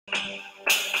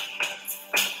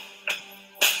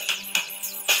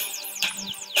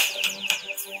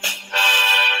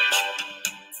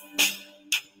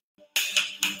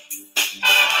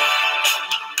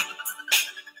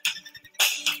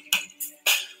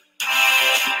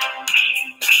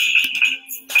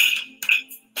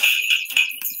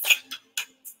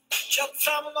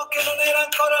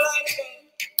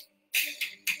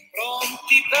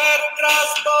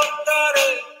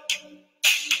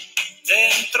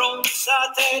dietro un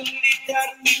satellite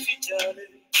artificiale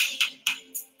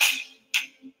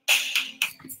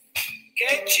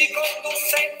che ci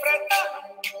condusse in fretta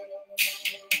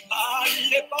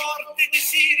alle porte di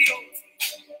Sirio,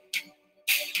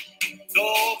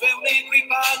 dove un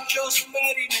equipaggio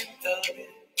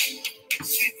sperimentale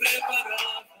si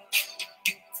preparava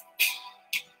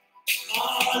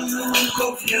al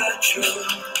lungo viaggio.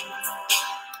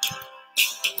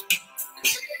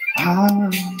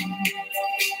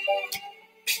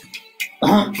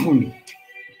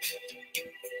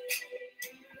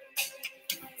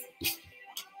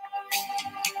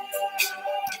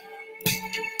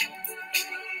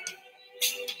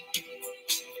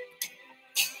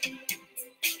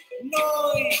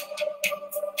 Noi,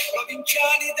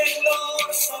 provinciali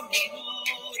dell'Orsa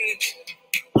Minore,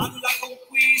 alla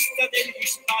conquista degli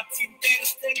spazi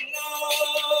interstellari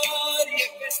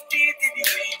e vestiti di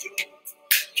grigio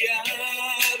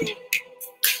chiaro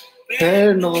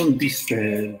per non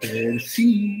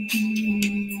disperdersi.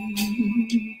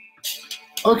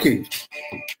 Okay,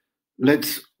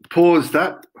 let's pause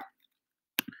that.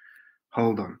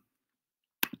 Hold on.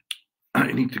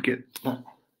 I need to get that.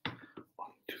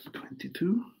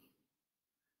 22.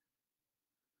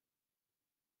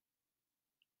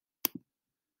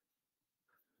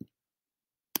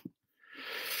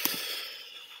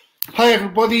 Hi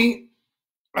everybody,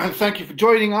 and thank you for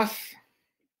joining us.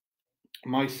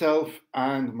 Myself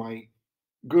and my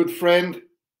good friend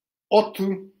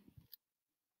Otto.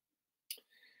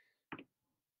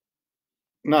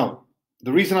 Now,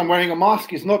 the reason I'm wearing a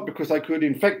mask is not because I could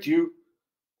infect you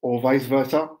or vice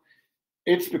versa.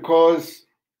 It's because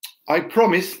I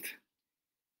promised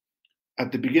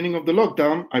at the beginning of the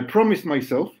lockdown, I promised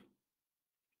myself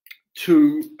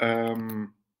to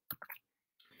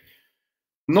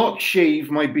not shave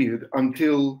my beard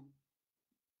until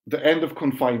the end of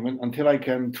confinement, until I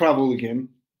can travel again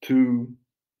to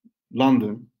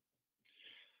London.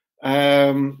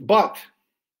 But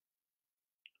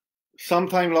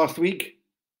sometime last week,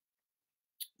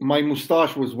 my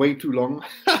mustache was way too long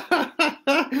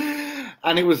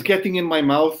and it was getting in my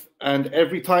mouth. And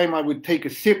every time I would take a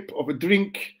sip of a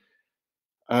drink,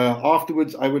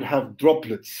 afterwards I would have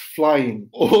droplets flying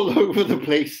all over the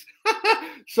place.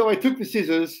 So I took the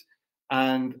scissors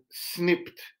and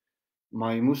snipped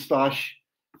my mustache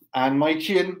and my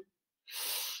chin.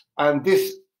 And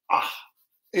this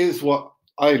is what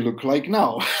I look like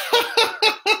now.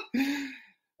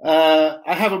 I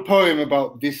have a poem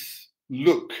about this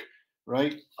look,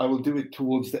 right? I will do it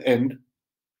towards the end.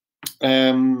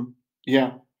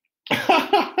 Yeah.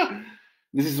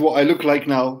 This is what I look like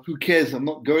now. Who cares? I'm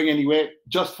not going anywhere.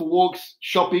 Just for walks,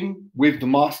 shopping with the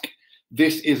mask.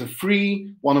 This is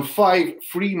one of 5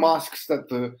 free masks that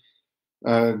the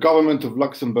government of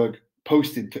Luxembourg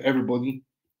posted to everybody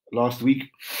last week.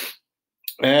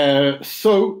 Yeah.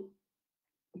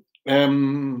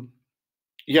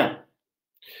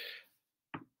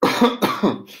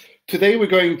 Today we're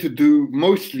going to do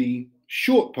mostly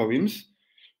short poems.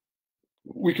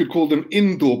 We could call them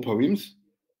indoor poems,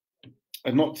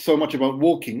 and not so much about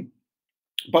walking,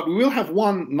 but we will have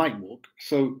one night walk.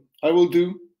 So I will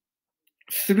do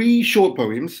 3 short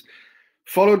poems,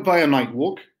 followed by a night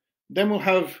walk. Then we'll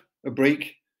have a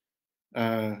break,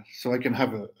 so I can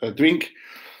have a drink,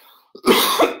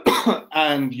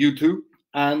 and you too.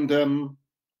 And then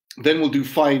we'll do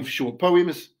 5 short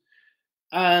poems.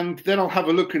 And then I'll have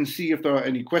a look and see if there are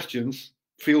any questions.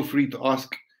 Feel free to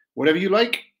ask whatever you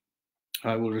like.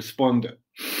 I will respond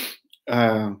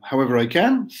however I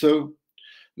can. So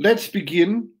let's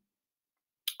begin.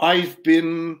 I've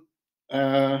been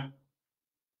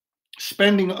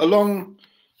spending a long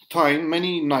time,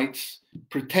 many nights,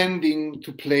 pretending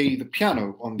to play the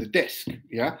piano on the desk.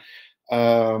 Yeah.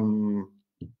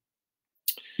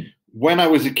 When I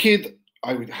was a kid,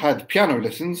 I had piano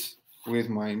lessons with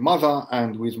my mother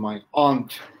and with my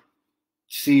aunt,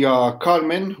 Sia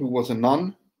Carmen, who was a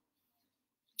nun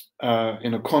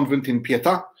in a convent in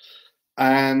Pietà.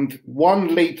 And one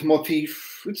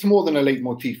leitmotif, it's more than a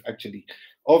leitmotif actually,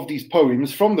 of these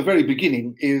poems from the very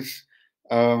beginning is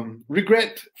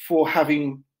regret for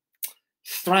having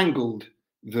strangled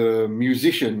the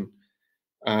musician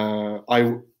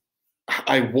I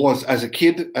was as a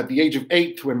kid at the age of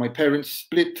 8 when my parents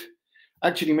split.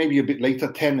 Actually, maybe a bit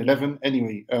later, 10, 11.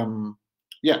 Anyway,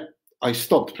 I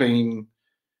stopped playing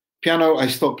piano. I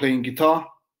stopped playing guitar.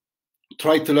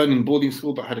 Tried to learn in boarding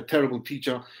school, but had a terrible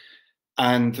teacher.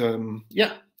 And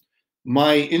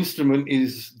my instrument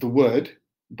is the word,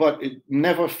 but it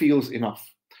never feels enough.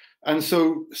 And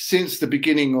so since the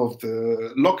beginning of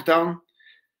the lockdown,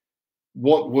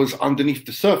 what was underneath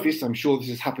the surface, I'm sure this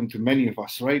has happened to many of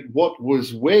us, right? What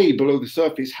was way below the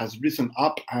surface has risen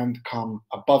up and come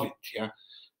above it, yeah?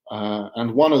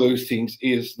 And one of those things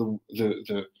is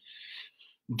the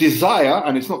desire,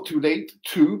 and it's not too late,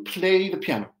 to play the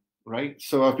piano, right?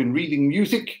 So I've been reading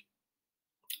music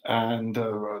and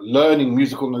learning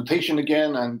musical notation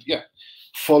again, and yeah,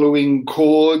 following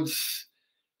chords.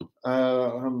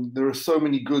 There are so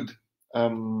many good,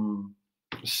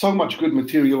 so much good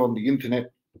material on the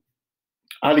internet.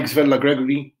 Alex Vella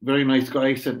Gregory, very nice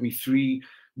guy, sent me 3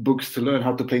 books to learn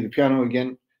how to play the piano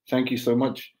again. Thank you so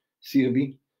much,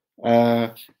 CRB.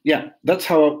 Yeah, that's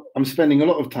how I'm spending a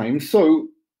lot of time. So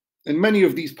in many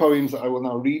of these poems that I will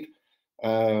now read,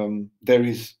 there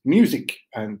is music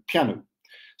and piano.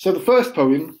 So the first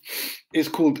poem is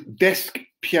called Desk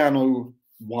Piano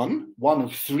 1, one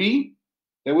of 3.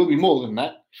 There will be more than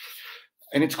that.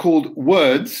 And it's called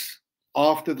Words,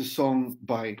 after the song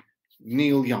by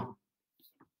Neil Young.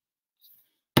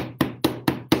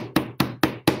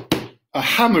 A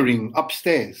hammering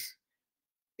upstairs.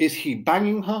 Is he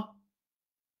banging her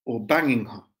or banging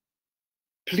her?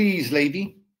 Please,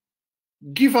 lady,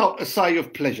 give out a sigh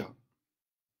of pleasure.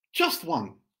 Just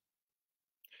one.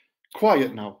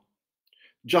 Quiet now.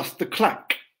 Just the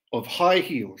clack of high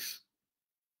heels.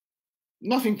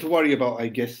 Nothing to worry about, I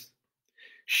guess.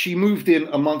 She moved in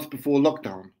a month before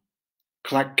lockdown.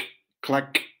 Clack,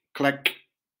 clack, clack.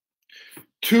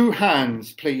 2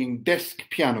 hands playing desk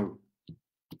piano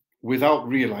without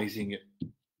realizing it.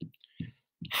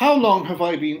 How long have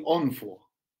I been on for?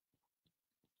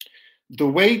 The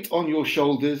weight on your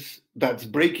shoulders that's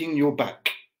breaking your back.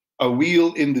 A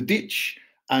wheel in the ditch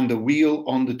and a wheel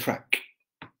on the track.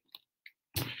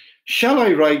 Shall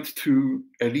I write to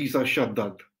Eliza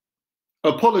Shaddad?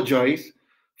 Apologize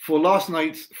for last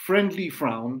night's friendly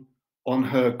frown on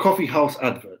her coffee house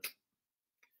advert.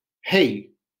 Hey,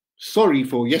 sorry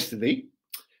for yesterday.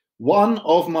 One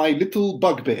of my little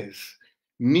bugbears,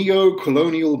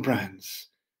 neo-colonial brands.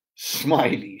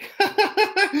 Smiley.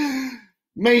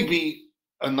 Maybe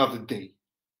another day.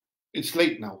 It's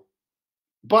late now.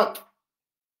 But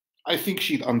I think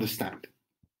she'd understand.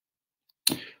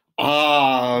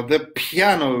 Ah, the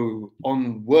piano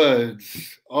on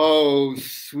Words. Oh,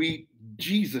 sweet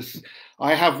Jesus.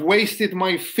 I have wasted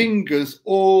my fingers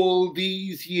all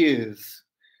these years.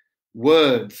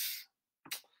 Words.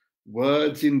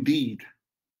 Words indeed.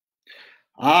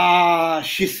 Ah,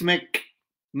 xismek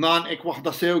nan ek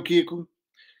waħda sew kieku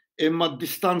imma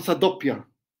distanza doppja.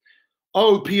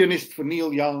 Oh, pianist for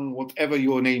Neil Young, whatever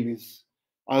your name is.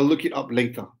 I'll look it up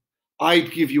later.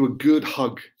 I'd give you a good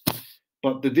hug,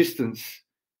 but the distance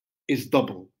is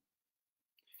double.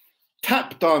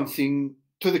 Tap dancing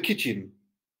to the kitchen.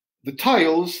 The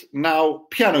tiles now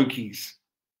piano keys.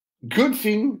 Good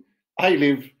thing I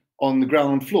live on the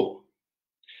ground floor.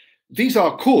 These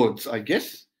are chords, I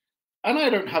guess, and I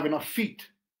don't have enough feet.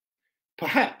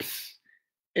 Perhaps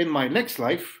in my next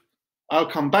life, I'll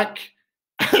come back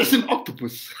as an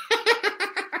octopus.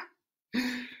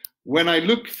 When I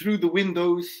look through the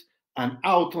windows and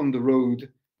out on the road,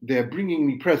 they're bringing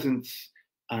me presents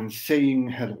and saying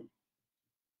hello.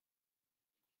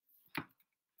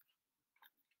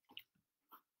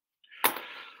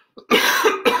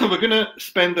 We're going to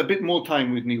spend a bit more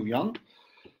time with Neil Young.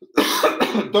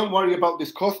 Don't worry about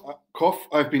this cough.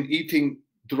 I've been eating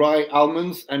dry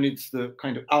almonds and it's the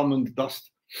kind of almond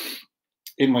dust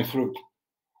in my throat.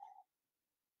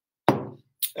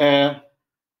 The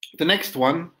next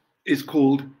one is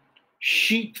called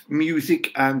Sheet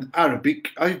Music and Arabic.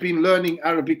 I've been learning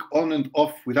Arabic on and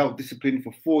off without discipline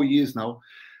for 4 years now.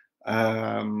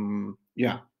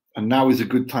 Yeah, and now is a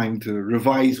good time to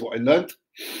revise what I learned.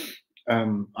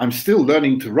 I'm still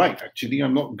learning to write, actually.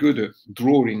 I'm not good at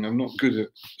drawing. I'm not good at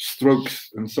strokes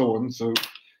and so on. So,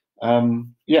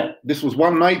 yeah, this was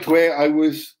one night where I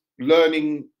was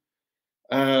learning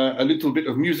a little bit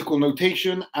of musical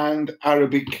notation and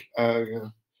Arabic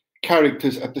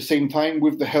characters at the same time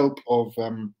with the help of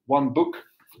one book,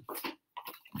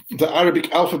 The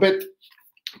Arabic Alphabet,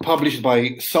 published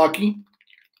by Saki.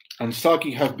 And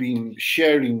Saki have been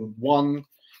sharing one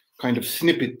kind of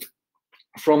snippet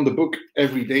from the book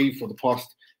every day for the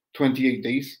past 28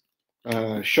 days.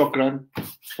 Shukran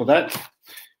for that.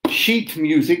 Sheet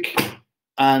music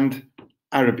and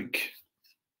Arabic.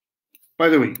 By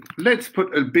the way, let's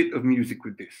put a bit of music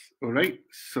with this, all right?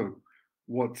 So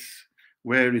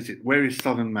where is it? Where is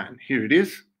Southern Man? Here it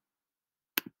is.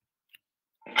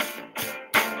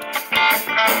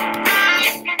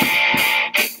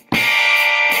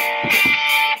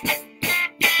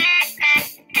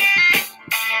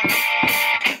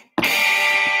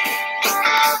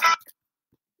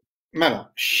 ما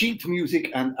sheet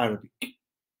music and Arabic.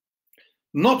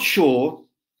 Not sure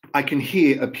I can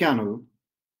hear a piano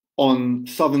on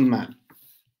Southern Man.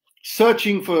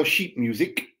 Searching for sheet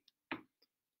music.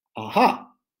 Aha!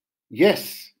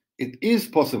 Yes, it is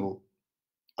possible.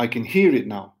 I can hear it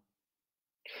now.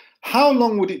 How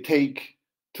long would it take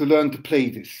to learn to play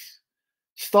this?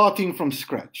 Starting from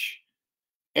scratch.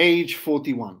 Age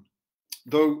 41.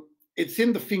 Though it's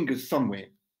in the fingers somewhere.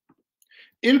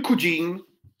 Il-Kujin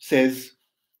says,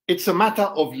 it's a matter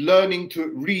of learning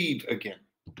to read again.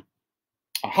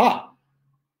 Aha!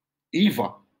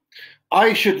 Eva,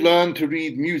 I should learn to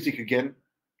read music again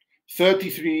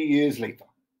 33 years later.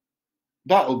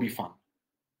 That'll be fun.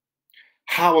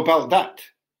 How about that?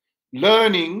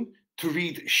 Learning to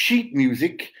read sheet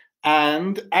music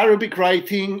and Arabic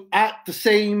writing at the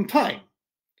same time.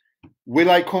 Will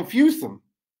I confuse them?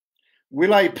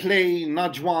 Will I play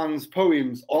Najwan's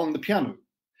poems on the piano?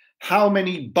 How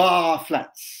many bar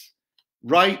flats?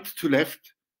 Right to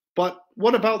left. But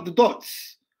what about the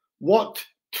dots? What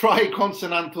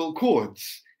triconsonantal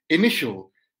chords?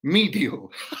 Initial,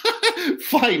 medial,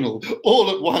 final, all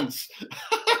at once.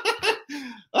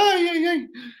 Ay, ay, ay.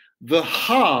 The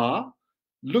ha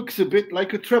looks a bit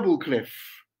like a treble clef.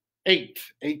 8,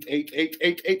 8, 8, 8,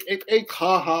 8, 8, 8, 8,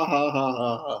 ha, ha, ha, ha,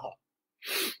 ha, ha.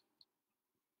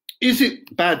 Is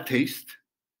it bad taste?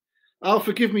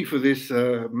 Forgive me for this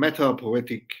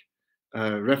meta-poetic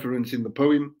reference in the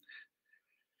poem.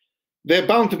 They're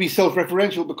bound to be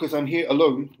self-referential because I'm here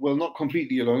alone. Well, not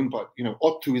completely alone, but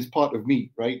Otto is part of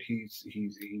me, right? He's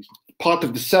part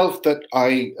of the self that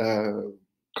I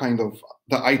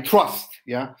that I trust,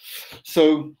 yeah.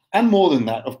 So, and more than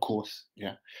that, of course,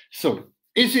 yeah. So,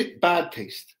 is it bad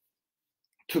taste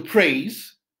to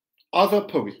praise other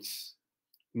poets,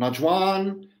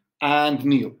 Najwan and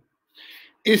Neil?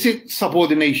 Is it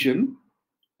subordination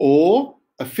or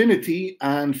affinity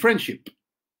and friendship?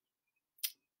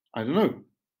 I don't know.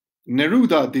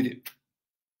 Neruda did it.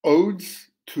 Odes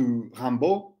to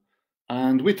Rimbaud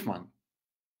and Whitman.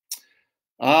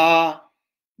 Ah,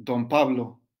 Don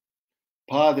Pablo,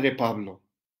 Padre Pablo,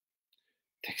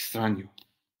 te extraño.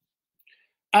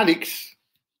 Alex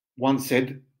once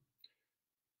said,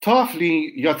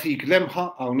 Tafli yatik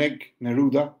lemha auneg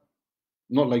Neruda.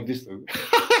 Not like this though.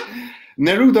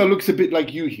 Neruda looks a bit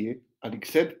like you here, Alex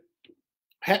said.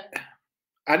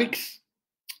 Alex,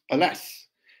 alas,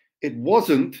 it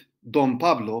wasn't Don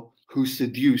Pablo who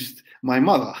seduced my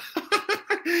mother.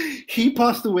 He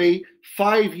passed away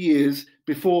 5 years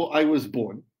before I was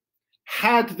born.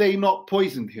 Had they not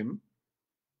poisoned him,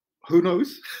 who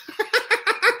knows?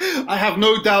 I have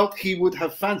no doubt he would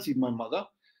have fancied my mother.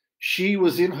 She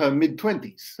was in her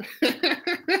mid-20s.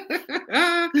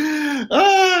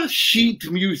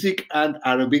 Sheet music and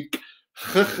Arabic.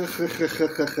 Treble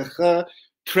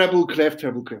clef,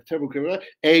 treble clef, treble clef.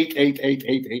 8, 8, 8,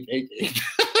 8, 8, 8, 8.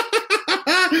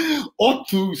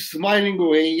 Otto smiling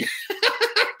away.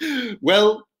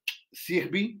 Well,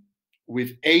 Sirbi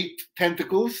with 8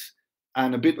 tentacles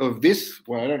and a bit of this.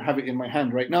 Well, I don't have it in my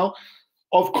hand right now.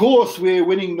 Of course, we're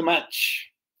winning the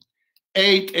match.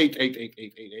 8, 8, 8, 8,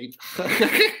 8, 8, 8.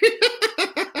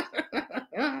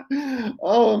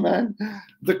 Oh, man.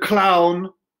 The clown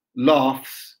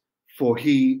laughs, for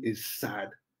he is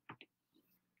sad.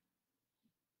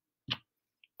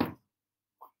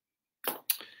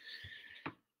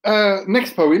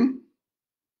 Next poem,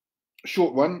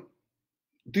 short one.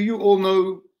 Do you all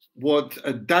know what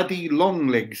a daddy long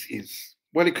legs is?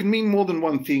 Well, it can mean more than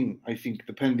one thing, I think,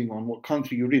 depending on what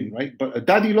country you're in, right? But a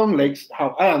daddy long legs,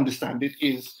 how I understand it,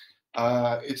 is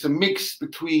it's a mix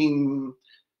between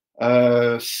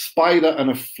a spider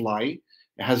and a fly.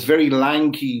 It has very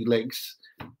lanky legs,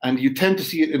 and you tend to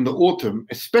see it in the autumn,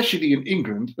 especially in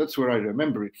England. That's where I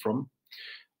remember it from.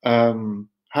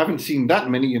 Haven't seen that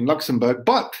many in Luxembourg,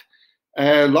 but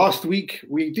last week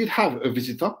we did have a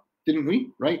visitor, didn't we?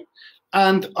 Right?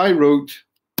 And I wrote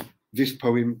this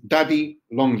poem, Daddy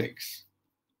Longlegs.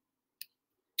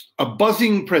 A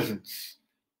buzzing presence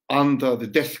under the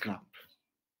desk lamp.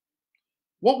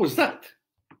 What was that?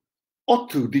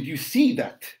 Otto, did you see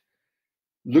that?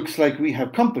 Looks like we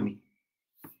have company.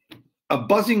 A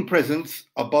buzzing presence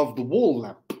above the wall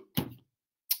lamp.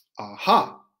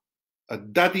 Aha, a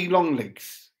daddy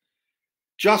longlegs.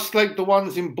 Just like the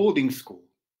ones in boarding school.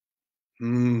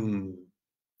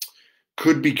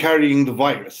 Could be carrying the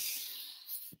virus.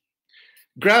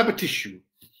 Grab a tissue.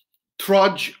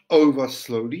 Trudge over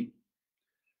slowly.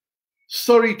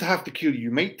 Sorry to have to kill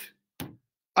you, mate.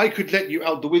 I could let you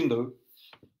out the window,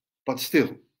 but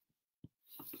still.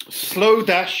 Slow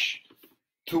dash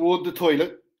toward the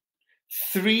toilet.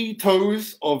 3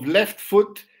 toes of left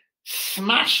foot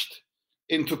smashed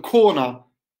into corner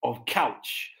of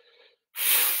couch.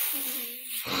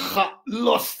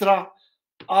 Lostra,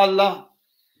 Allah.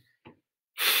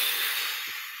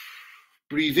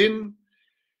 Breathe in,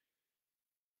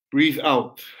 breathe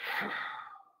out.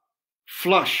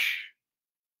 Flush.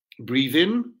 Breathe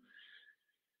in,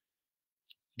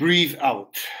 breathe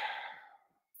out.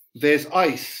 There's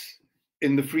ice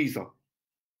in the freezer.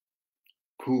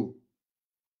 Cool.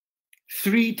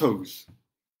 3 toes.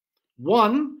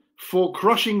 1 for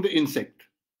crushing the insect.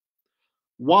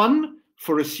 1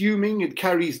 for assuming it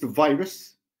carries the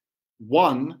virus.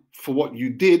 1 for what you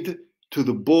did to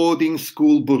the boarding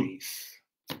school bullies.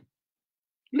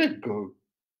 Let go,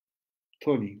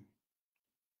 Tony.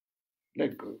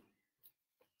 Let go.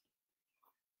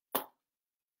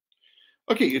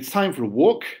 Okay, it's time for a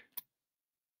walk.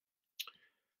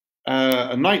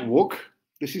 A night walk.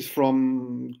 This is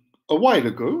from a while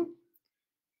ago.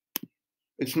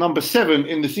 It's number 7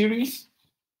 in the series.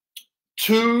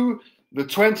 To the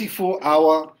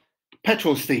 24-hour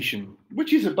petrol station,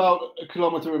 which is about 1.5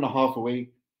 kilometers away,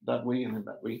 that way and then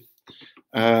that way.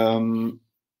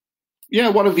 Yeah,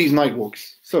 one of these night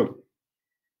walks. So,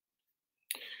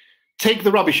 take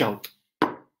the rubbish out.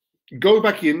 Go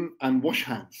back in and wash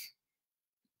hands.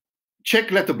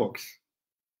 Check letterbox.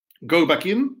 Go back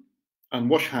in and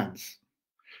wash hands.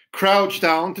 Crouch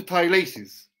down to tie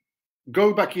laces.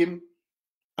 Go back in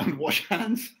and wash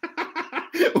hands.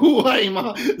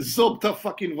 Uwaima, Zobta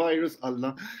fucking virus,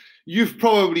 Allah. You've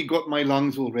probably got my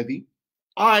lungs already.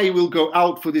 I will go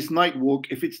out for this night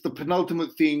walk if it's the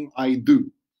penultimate thing I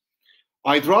do.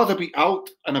 I'd rather be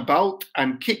out and about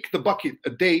and kick the bucket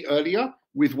a day earlier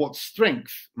with what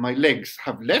strength my legs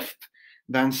have left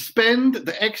than spend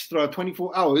the extra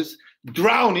 24 hours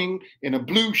drowning in a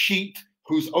blue sheet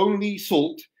whose only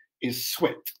salt is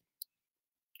sweat.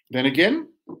 Then again,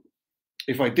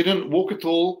 if I didn't walk at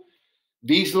all,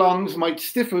 these lungs might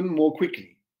stiffen more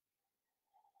quickly.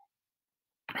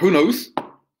 Who knows?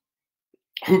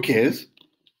 Who cares?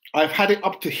 I've had it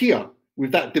up to here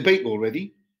with that debate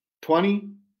already. 20,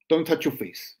 don't touch your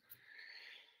face.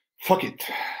 Fuck it.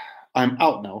 I'm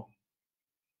out now.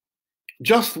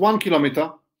 Just 1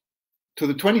 kilometer to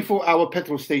the 24-hour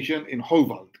petrol station in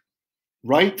Hovald.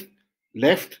 Right,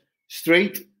 left,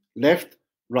 straight, left,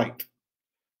 right.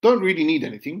 Don't really need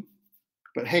anything,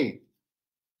 but hey,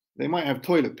 they might have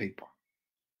toilet paper.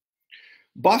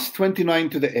 Bus 29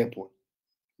 to the airport.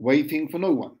 Waiting for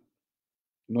no one.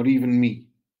 Not even me.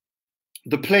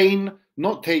 The plane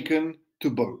not taken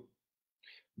to Bo.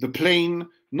 The plane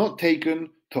not taken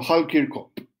to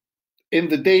Halkirkop. In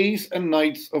the days and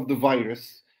nights of the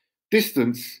virus,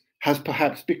 distance has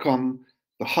perhaps become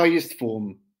the highest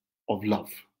form of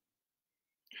love.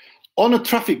 On a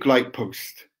traffic light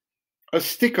post, a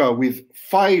sticker with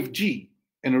 5G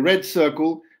in a red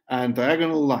circle and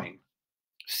diagonal line.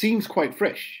 Seems quite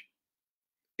fresh.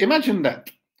 Imagine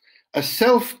that. A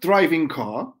self-driving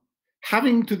car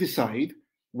having to decide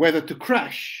whether to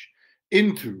crash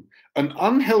into an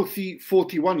unhealthy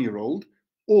 41-year-old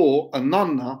or a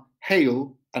nunna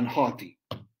hale and hearty.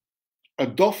 A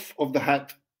doff of the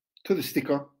hat to the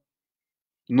sticker.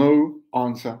 No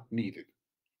answer needed.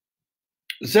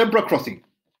 Zebra crossing.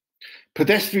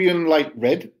 Pedestrian light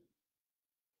red.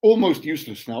 Almost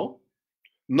useless now.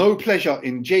 No pleasure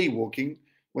in jaywalking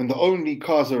when the only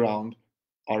cars around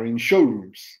are in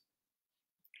showrooms.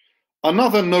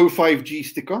 Another no 5G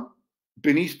sticker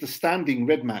beneath the standing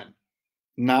red man.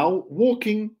 Now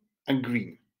walking and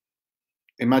green.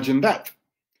 Imagine that.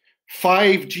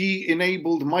 5G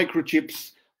enabled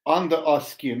microchips under our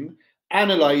skin,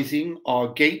 analyzing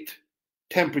our gait,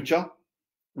 temperature,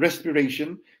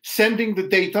 respiration, sending the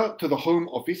data to the Home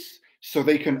Office so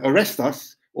they can arrest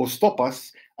us or stop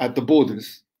us at the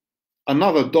borders.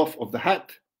 Another doff of the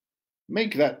hat.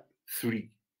 Make that 3.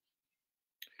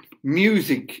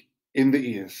 Music in the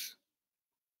ears.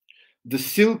 The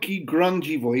silky,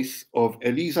 grungy voice of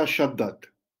Elisa Shaddad.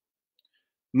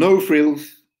 No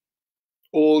frills,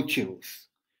 all chills.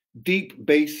 Deep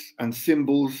bass and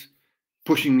cymbals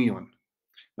pushing me on.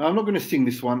 Now, I'm not going to sing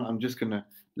this one. I'm just going to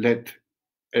let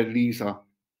Elisa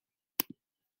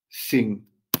sing.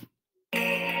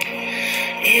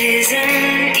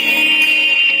 Isn't easy.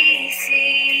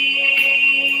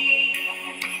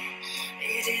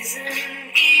 It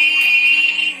isn't easy.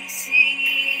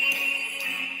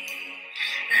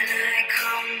 And I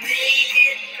can't make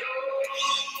it go.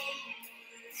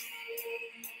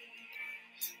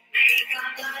 Make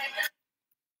our life.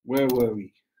 Where were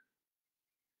we?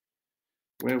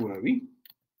 Where were we?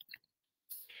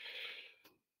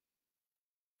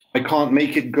 I can't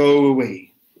make it go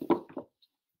away.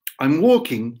 I'm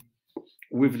walking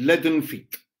with leaden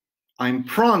feet. I'm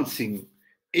prancing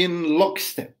in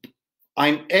lockstep.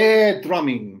 I'm air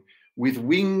drumming with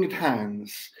winged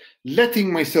hands,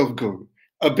 letting myself go.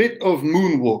 A bit of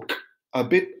moonwalk, a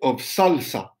bit of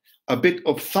salsa, a bit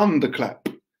of thunderclap.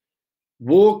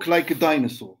 Walk like a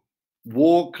dinosaur,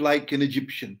 walk like an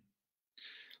Egyptian.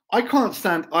 I can't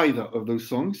stand either of those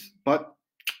songs, but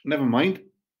never mind.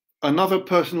 Another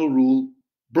personal rule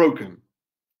broken.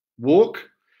 Walk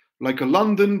like a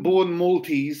London-born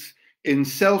Maltese in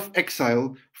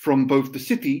self-exile from both the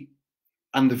city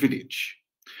and the village,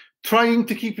 trying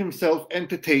to keep himself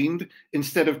entertained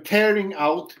instead of tearing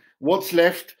out what's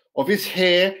left of his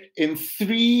hair in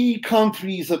 3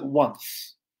 countries at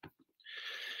once.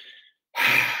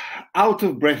 Out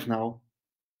of breath now,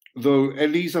 though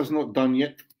Elisa's not done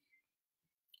yet.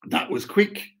 That was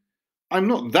quick. I'm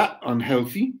not that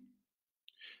unhealthy.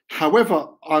 However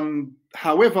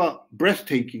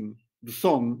breathtaking the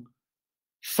song,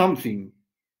 something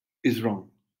is wrong.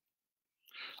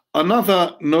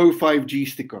 Another no 5G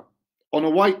sticker on a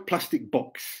white plastic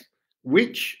box,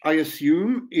 which I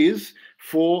assume is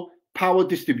for power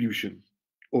distribution,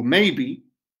 or maybe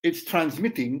it's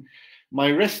transmitting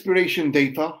my respiration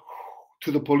data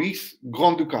to the police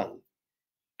Grand Ducal.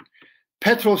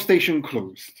 Petrol station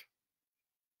closed.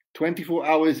 24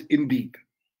 hours indeed.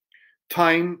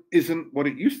 Time isn't what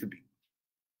it used to be.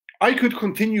 I could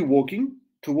continue walking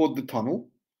toward the tunnel,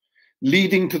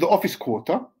 leading to the office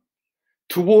quarter,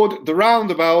 toward the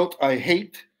roundabout I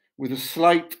hate, with a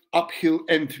slight uphill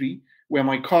entry where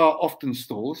my car often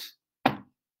stalls.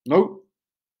 No,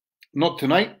 not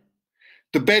tonight.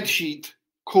 The bedsheet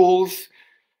calls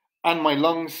and my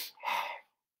lungs,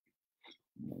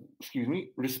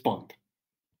 respond.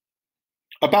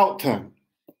 About turn.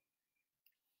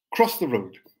 Cross the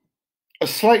road. A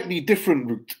slightly different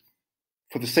route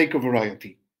for the sake of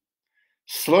variety.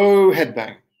 Slow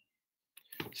headbang.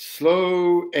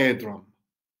 Slow air drum.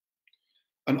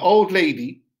 An old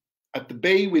lady at the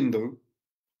bay window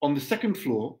on the second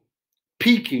floor,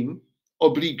 peeking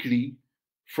obliquely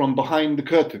from behind the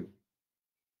curtain.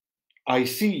 I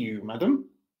see you, madam.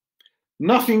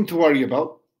 Nothing to worry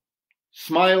about.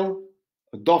 Smile,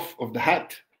 a doff of the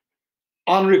hat,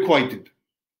 unrequited.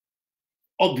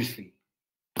 Obviously.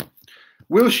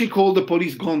 Will she call the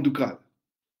police Grand Ducal?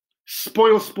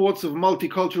 Spoil sports of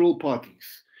multicultural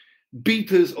parties,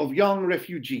 beaters of young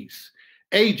refugees,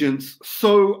 agents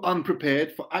so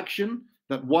unprepared for action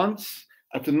that once,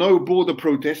 at a no-border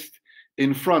protest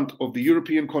in front of the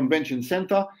European Convention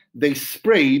Centre, they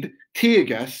sprayed tear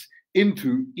gas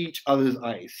into each other's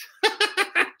eyes.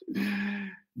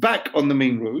 Back on the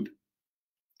main road,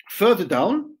 further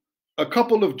down, a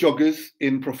couple of joggers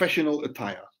in professional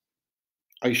attire.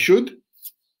 I should,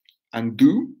 and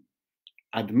do,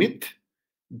 admit,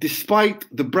 despite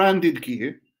the branded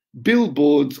gear,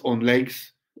 billboards on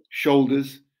legs,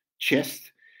 shoulders,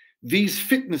 chest, these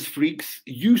fitness freaks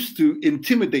used to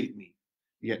intimidate me,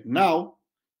 yet now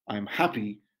I'm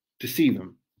happy to see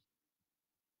them.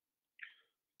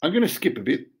 I'm going to skip a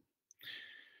bit.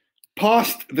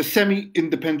 Past the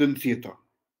semi-independent theatre.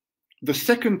 The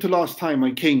second to last time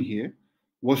I came here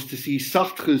was to see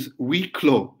Sartre's Huis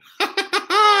Clos.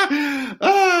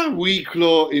 Huis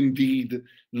Clos indeed.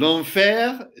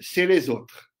 L'enfer, c'est les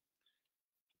autres.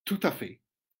 Tout à fait.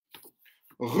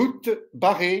 Route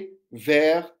barrée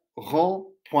vers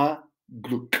Rond-Point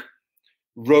Gluck.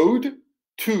 Road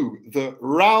to the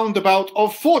roundabout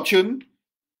of fortune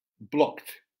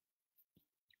blocked.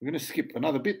 I'm going to skip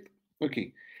another bit.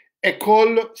 Okay.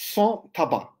 École sans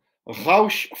tabac.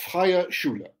 Rauschfreie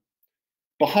Schule.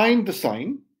 Behind the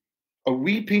sign, a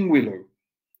weeping willow,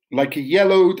 like a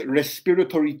yellowed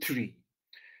respiratory tree.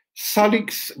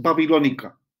 Salix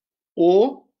babylonica,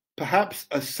 or perhaps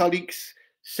a Salix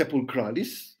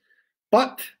sepulchralis,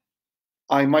 but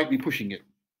I might be pushing it.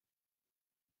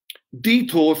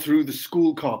 Detour through the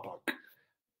school car park.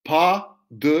 Pas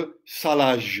de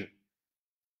salage.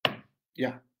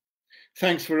 Yeah.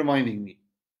 Thanks for reminding me.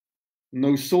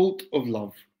 No salt of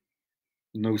love.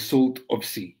 No salt of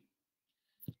sea.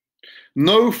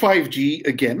 No 5G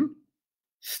again.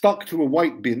 Stuck to a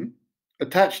white bin,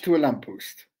 attached to a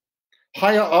lamppost.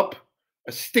 Higher up,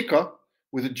 a sticker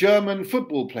with a German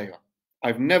football player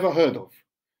I've never heard of.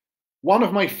 One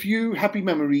of my few happy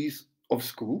memories of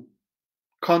school,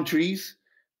 countries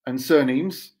and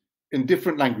surnames in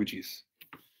different languages.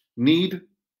 Need,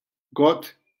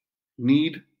 got,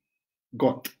 need,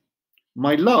 got.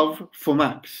 My love for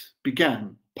maps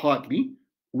began partly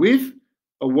with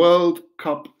a World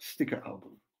Cup sticker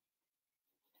album.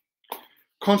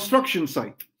 Construction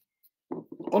site.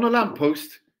 On a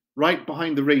lamppost, right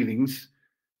behind the railings,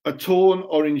 a torn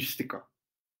orange sticker.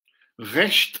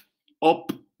 Recht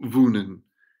opwonen.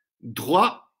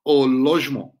 Droit au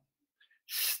logement.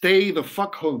 Stay the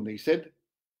fuck home, they said.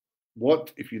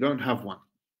 What if you don't have one?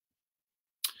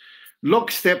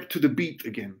 Lockstep to the beat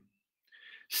again.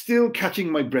 Still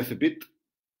catching my breath a bit.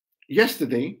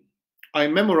 Yesterday, I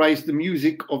memorized the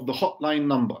music of the hotline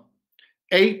number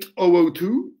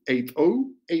 8002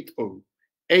 8080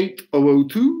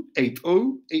 8002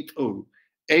 8080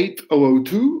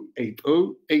 8002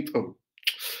 8080.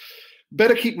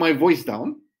 Better keep my voice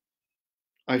down.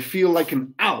 I feel like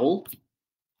an owl.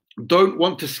 Don't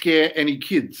want to scare any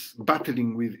kids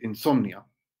battling with insomnia.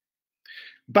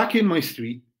 Back in my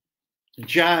street,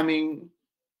 jamming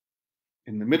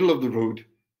in the middle of the road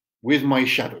with my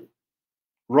shadow,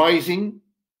 rising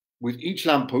with each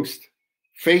lamppost,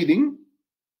 fading,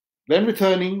 then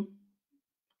returning,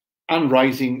 and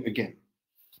rising again.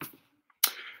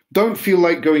 Don't feel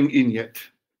like going in yet.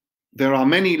 There are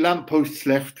many lampposts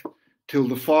left till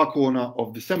the far corner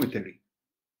of the cemetery.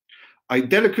 I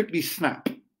delicately snap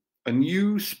a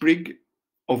new sprig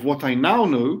of what I now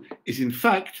know is in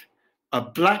fact a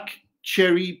black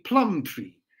cherry plum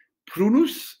tree,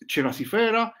 Prunus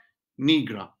cerasifera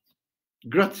nigra.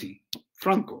 Grazie,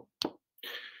 Franco.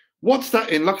 What's that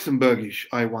in Luxembourgish,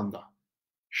 I wonder?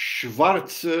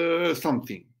 Schwarze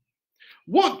something.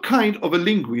 What kind of a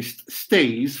linguist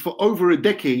stays for over a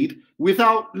decade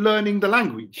without learning the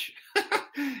language?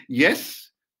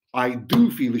 Yes, I do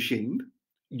feel ashamed.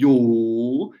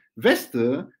 Jo,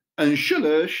 Wester,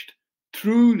 entschuldigt,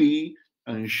 truly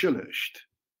entschuldigt.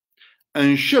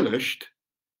 Entschuldigt,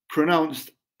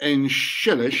 pronounced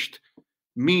entschuldigt,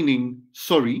 meaning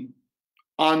sorry,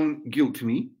 unguilt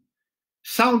me,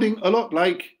 sounding a lot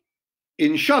like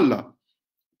inshallah.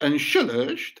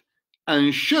 Entschuldigt,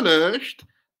 entschuldigt,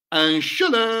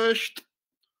 entschuldigt.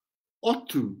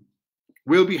 Otto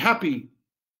will be happy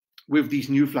with these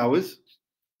new flowers,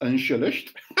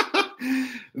 entschuldigt,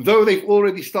 though they've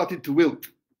already started to wilt.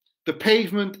 The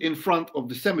pavement in front of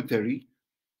the cemetery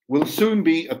will soon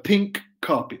be a pink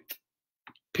carpet.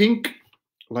 Pink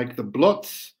like the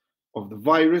blots of the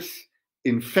virus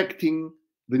infecting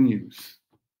the news.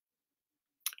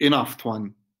 Enough,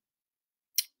 Twan.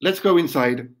 Let's go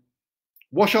inside,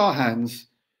 wash our hands,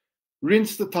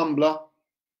 rinse the tumbler,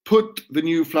 put the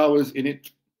new flowers in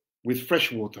it with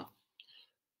fresh water.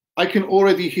 I can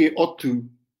already hear Otto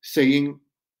saying,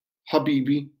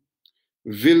 Habibi,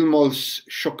 Vilmos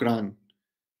Shokran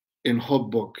in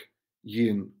Hobbok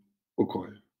Yin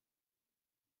Ukol.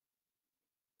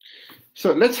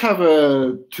 So let's have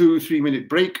a 2-3 minute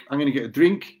break. I'm going to get a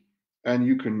drink and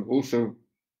you can also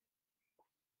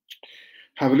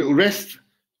have a little rest.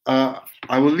 I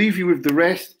will leave you with the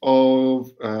rest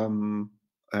of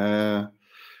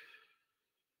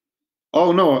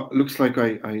oh no, it looks like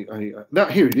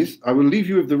here it is. I will leave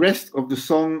you with the rest of the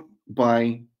song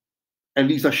by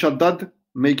Elisa Shaddad,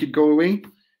 Make It Go Away.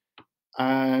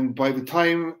 And by the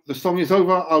time the song is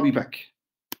over, I'll be back.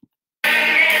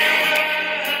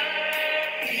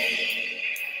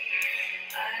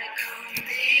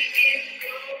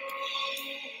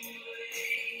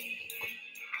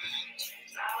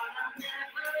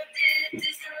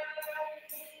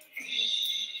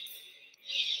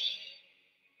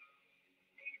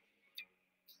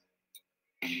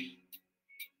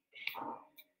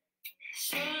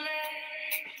 So let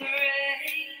the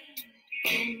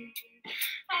rain,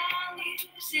 I'll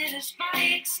use it as my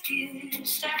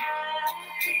excuse.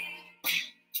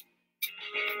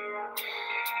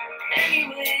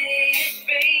 Anyway, it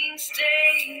rains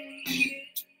daily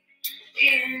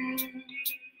in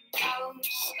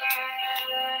outside.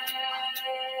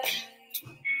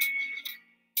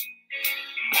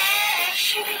 I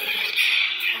should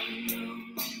have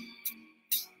known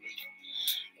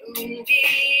it wouldn't be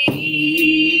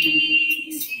easy.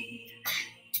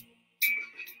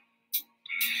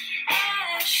 I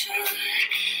should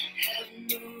have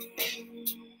known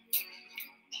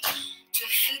to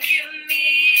forgive me.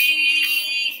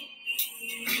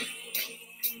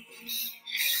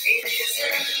 It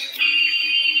isn't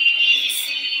easy.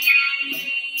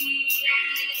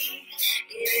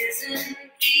 It isn't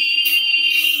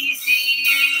easy.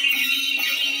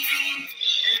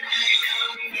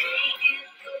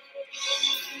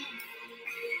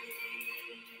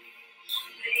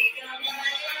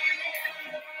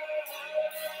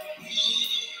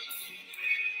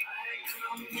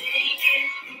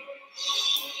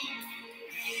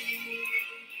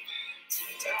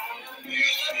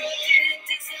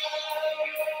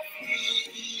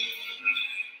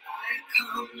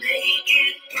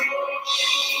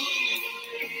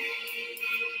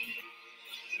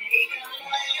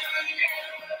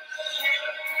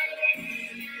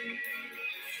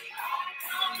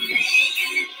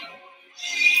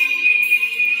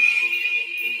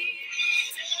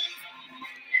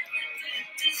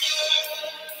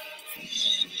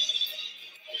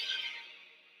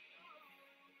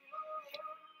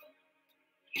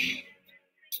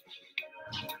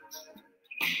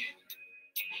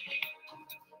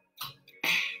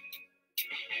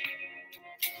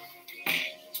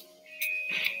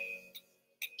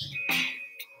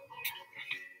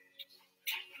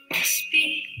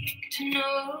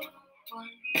 no one.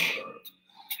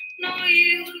 No,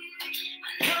 you,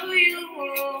 I know you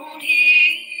won't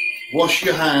hear. Wash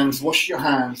your hands,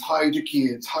 hide your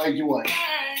kids, hide your wife.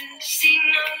 I see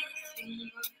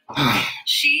nothing but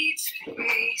sheets of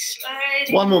gray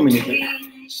sliding One more minute.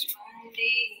 between small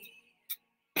leaves.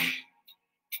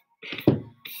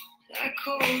 I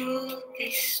called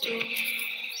these storms,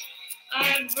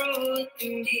 I brought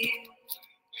them here,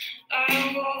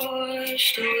 I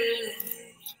washed away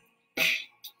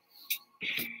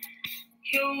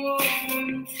your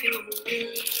warmth, your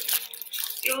will,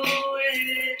 your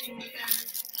wedding band,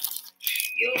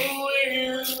 your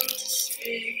will to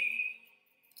stay.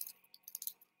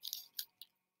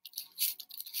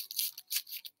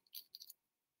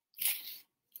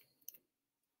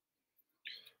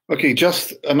 Okay,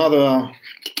 just another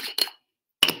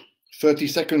 30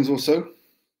 seconds or so.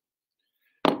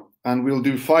 And we'll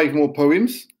do 5 more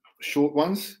poems, short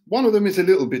ones. One of them is a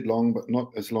little bit long, but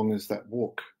not as long as that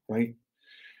walk, right?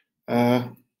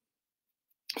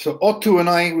 So Otto and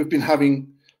I, we've been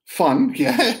having fun,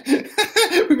 yeah.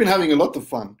 We've been having a lot of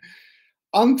fun.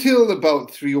 Until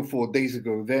about 3 or 4 days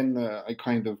ago, then I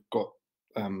kind of got,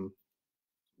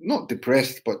 not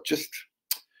depressed, but just,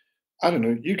 I don't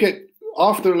know, you get,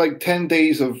 after like 10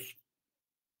 days of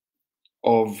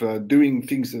doing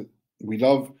things that we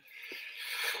love,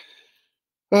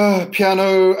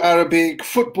 piano, Arabic,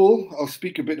 football. I'll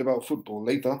speak a bit about football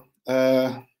later.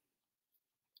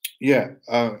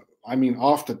 I mean,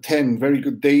 after 10 very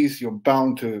good days, you're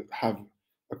bound to have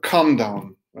a calm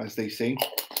down, as they say,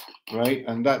 right?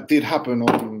 And that did happen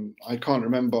on, I can't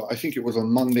remember, I think it was on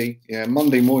Monday. Yeah,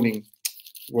 Monday morning,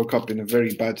 woke up in a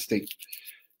very bad state.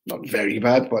 Not very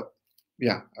bad, but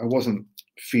yeah, I wasn't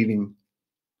feeling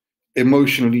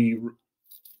emotionally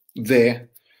there.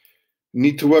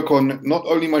 Need to work on not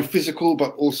only my physical,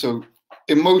 but also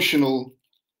emotional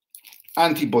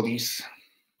antibodies.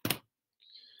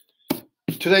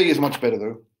 Today is much better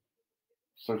though,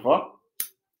 so far.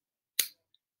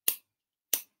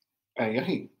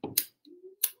 Hey,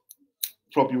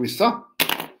 proprio questa.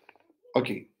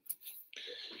 Okay.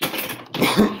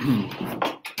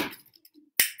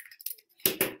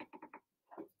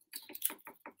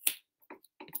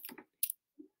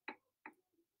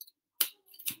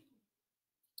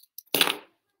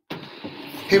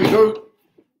 Here we go.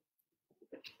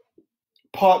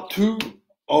 Part 2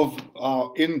 of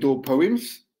our indoor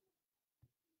poems.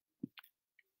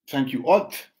 Thank you,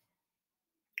 Ott.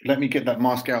 Let me get that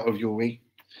mask out of your way.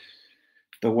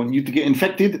 Don't want you to get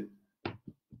infected.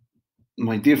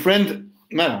 My dear friend,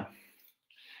 Mela.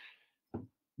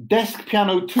 Desk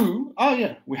Piano 2. Oh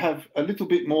yeah, we have a little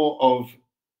bit more of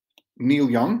Neil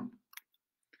Young.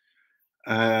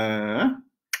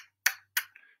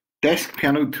 Desk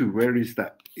Piano 2, where is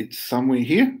that? It's somewhere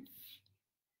here.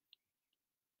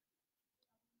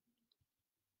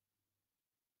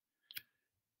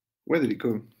 Where did it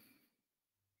go?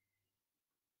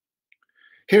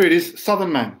 Here it is,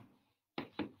 Southern Man.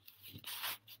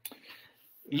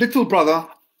 Little brother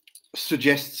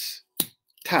suggests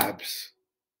tabs.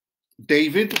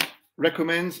 David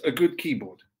recommends a good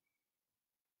keyboard.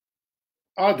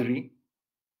 Adri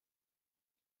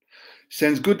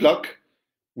sends good luck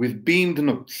with beamed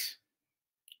notes.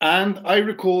 And I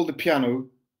recall the piano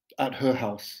at her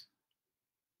house,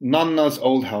 Nanna's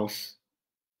old house,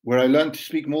 where I learned to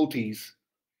speak Maltese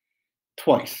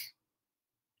twice.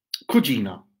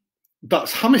 Kujina,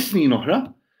 that's ħames snin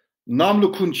oħra,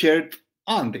 namlu kunċert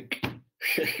għandek.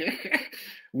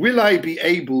 Will I be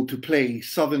able to play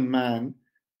Southern Man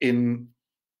in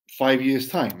 5 years'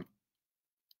 time?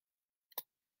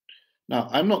 Now,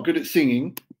 I'm not good at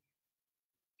singing,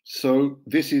 so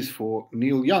this is for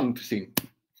Neil Young to sing.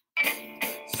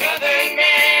 Southern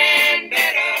man,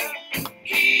 better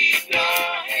keep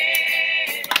your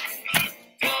head.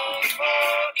 Don't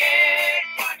forget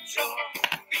what your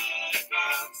good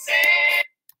book said.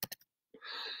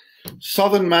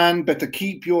 Southern Man, better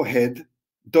keep your head.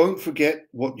 Don't forget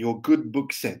what your good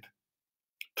book said.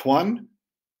 Tuan,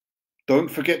 don't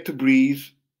forget to breathe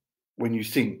when you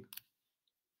sing.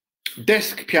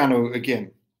 Desk piano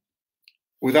again,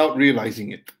 without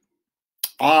realizing it.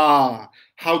 Ah,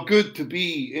 how good to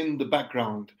be in the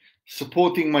background,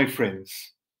 supporting my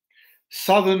friends.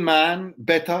 Southern Man,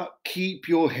 better keep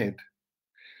your head.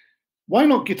 Why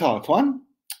not guitar, Tuan?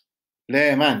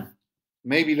 Le man,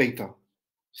 maybe later.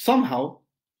 Somehow,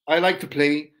 I like to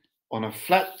play on a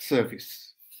flat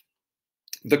surface.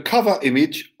 The cover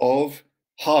image of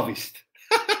Harvest.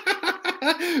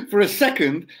 For a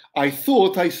second, I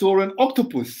thought I saw an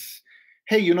octopus.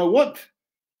 Hey, you know what?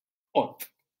 Ott,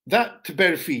 that to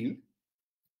Berfil,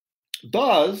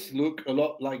 does look a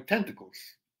lot like tentacles.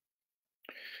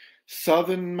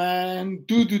 Southern man,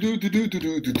 do do do do do do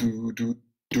do do do do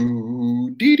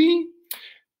do dee dee.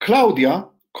 Claudia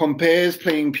compares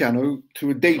playing piano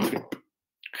to a day trip,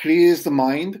 clears the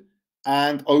mind,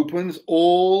 and opens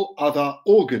all other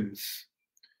organs.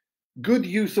 Good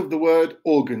use of the word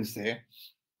organs there,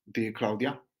 dear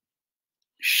Claudia.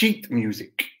 Sheet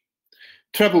music.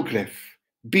 Treble clef,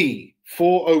 B,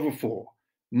 4/4,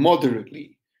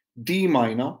 moderately, D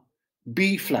minor,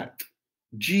 B flat,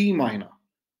 G minor,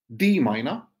 D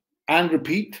minor, and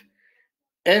repeat,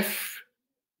 F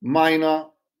minor,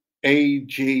 A,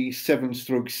 J, 7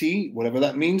 stroke C, whatever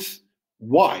that means,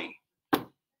 Y.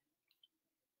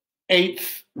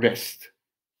 Eighth rest.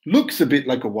 Looks a bit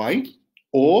like a Y,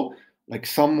 or like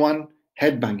someone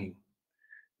headbanging.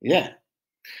 Yeah.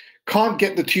 Can't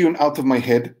get the tune out of my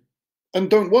head and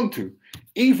don't want to.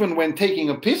 Even when taking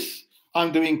a piss,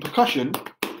 I'm doing percussion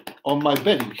on my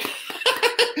belly.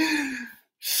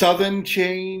 Southern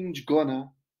change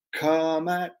gonna come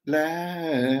at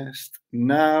last.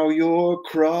 Now your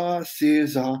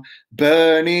crosses are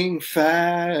burning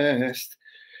fast.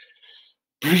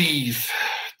 Breathe,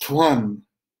 Tuan,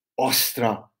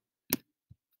 Ostra,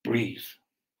 breathe.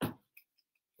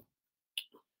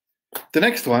 The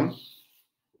next one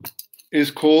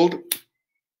is called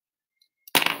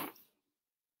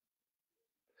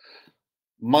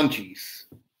Munchies.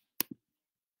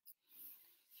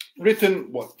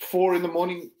 Written, 4 in the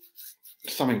morning?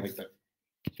 Something like that.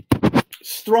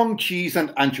 Strong cheese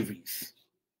and anchovies.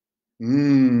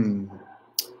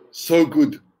 So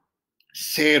good.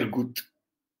 Sehr gut.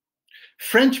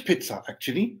 French pizza,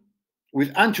 actually,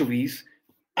 with anchovies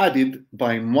added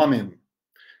by moi-même.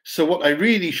 So what I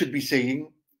really should be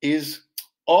saying is,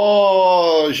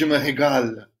 oh, je me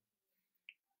régale.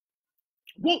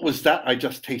 What was that I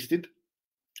just tasted?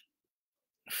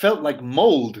 Felt like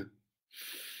mold.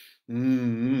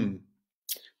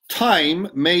 Time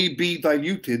may be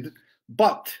diluted,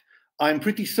 but I'm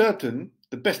pretty certain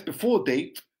the best before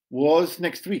date was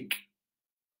next week.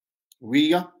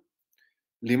 Wia,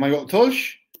 limayot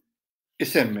tosh,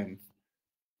 isemmen.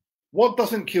 What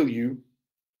doesn't kill you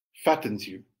fattens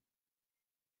you.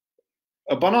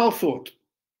 A banal thought,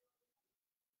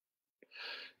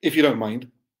 if you don't mind.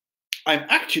 I'm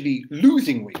actually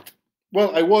losing weight.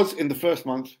 Well, I was in the first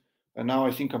month, and now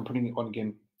I think I'm putting it on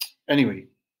again. Anyway,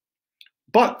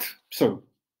 so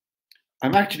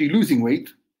I'm actually losing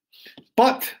weight,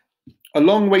 but a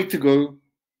long way to go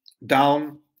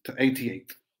down to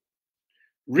 88.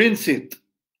 Rinse it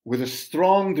with a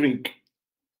strong drink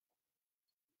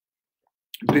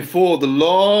before the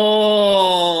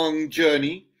long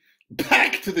journey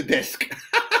back to the desk.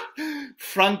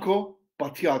 Franco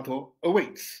Battiato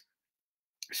awaits.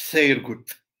 Sehr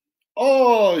gut.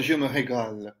 Oh, je me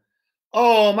régale.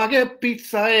 Oh, ma che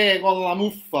pizza è con la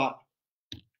muffa?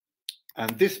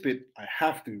 And this bit, I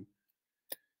have to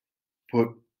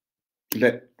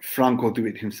let Franco do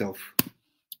it himself.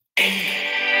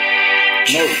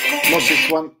 No, not this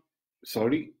one.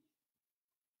 Sorry.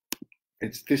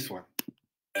 It's this one.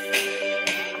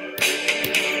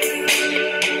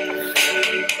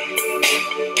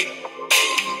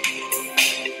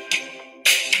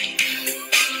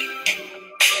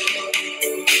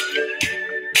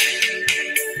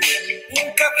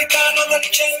 Capitano del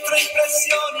centro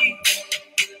impressioni,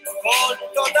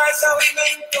 colto da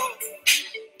esaurimento,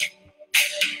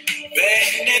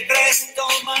 venne presto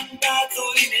mandato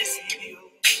in esilio,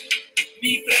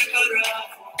 mi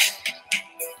preparavo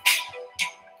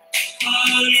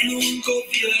al lungo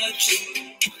viaggio.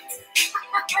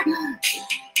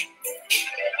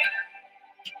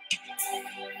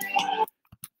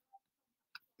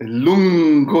 A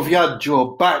lungo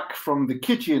viaggio back from the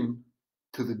kitchen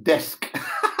to the desk.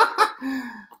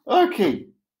 Okay,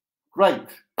 right.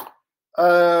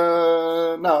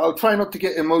 Now I'll try not to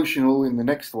get emotional in the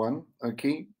next one.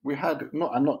 Okay, we haven't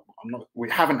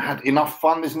had enough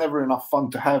fun. There's never enough fun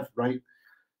to have, right?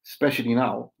 Especially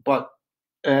now. But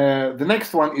the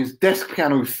next one is Desk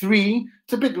Piano 3.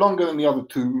 It's a bit longer than the other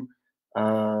two.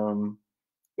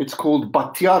 It's called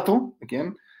Battiato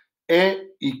again.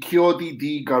 E I chiodi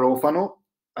di garofano.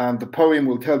 And the poem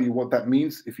will tell you what that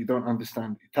means if you don't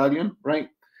understand Italian, right?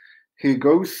 Here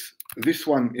goes. This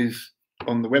one is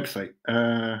on the website.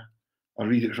 I'll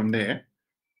read it from there.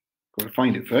 Got to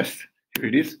find it first. Here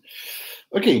it is.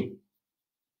 Okay.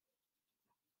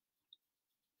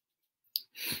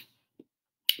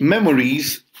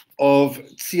 Memories of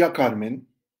Zia Carmen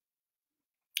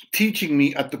teaching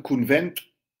me at the convent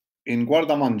in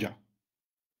Guardamangia.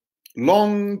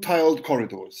 Long tiled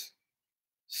corridors,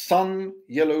 sun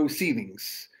yellow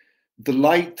ceilings, the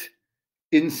light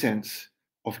incense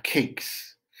of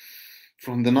cakes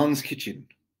from the nun's kitchen.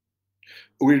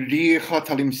 U r-rieħa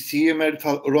tal-imsiemer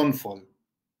tal-qronfol,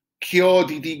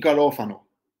 chiodi di garofano,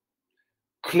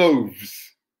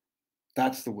 cloves,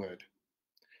 that's the word.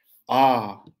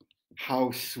 Ah,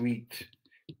 how sweet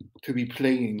to be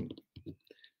playing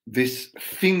this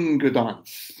finger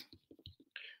dance.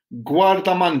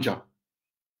 Guarda mangia,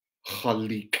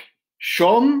 ħallik,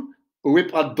 xom u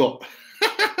ibqa' ddoq.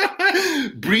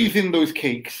 Breathe in those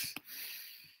cakes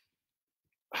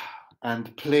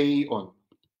and play on.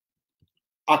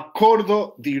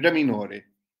 Accordo di re minore,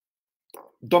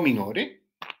 do minore,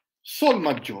 sol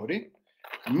maggiore,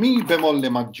 mi bemolle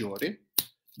maggiore,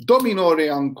 do minore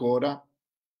ancora,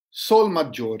 sol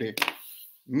maggiore,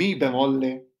 mi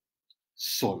bemolle,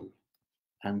 sol.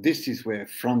 And this is where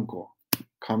Franco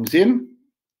comes in.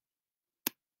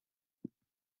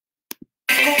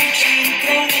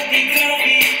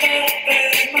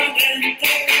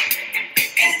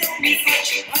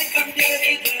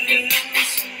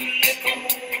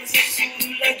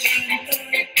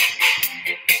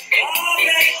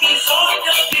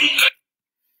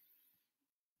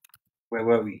 Where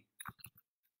were we?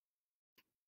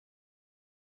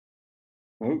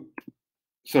 Oh,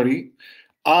 sorry.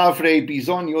 Avrei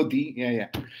bisogno di, yeah.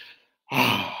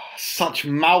 Ah, such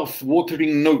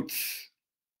mouth-watering notes.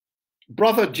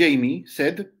 Brother Jamie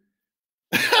said,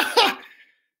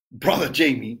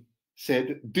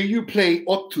 do you play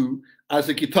ottu as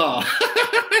a guitar?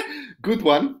 Good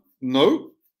one.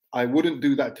 No, I wouldn't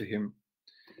do that to him.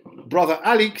 Brother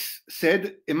Alex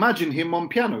said, imagine him on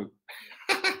piano.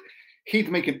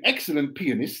 He'd make an excellent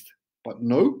pianist, but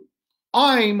no,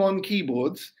 I'm on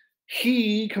keyboards.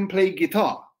 He can play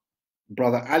guitar.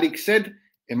 Brother Alex said,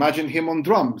 imagine him on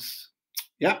drums.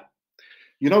 Yeah.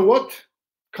 You know what?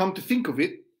 Come to think of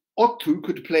it, Ottu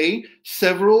could play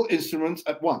several instruments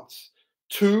at once.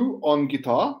 2 on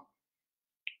guitar,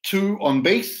 2 on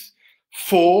bass,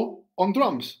 4 on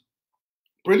drums.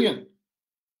 Brilliant.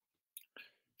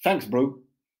 Thanks, bro.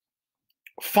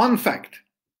 Fun fact,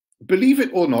 believe it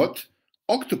or not,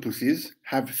 octopuses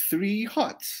have 3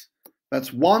 hearts.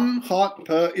 That's 1 heart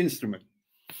per instrument.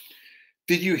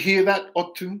 Did you hear that,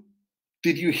 Ottu?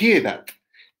 Did you hear that?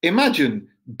 Imagine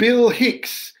Bill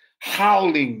Hicks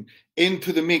howling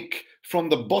into the mic from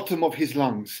the bottom of his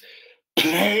lungs.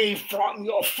 Play from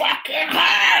your fucking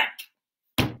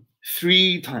heart!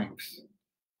 3 times.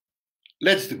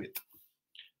 Let's do it.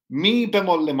 Mi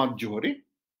bemolle maggiore,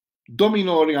 do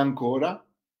minore ancora,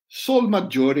 sol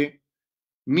maggiore,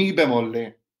 mi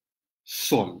bemolle,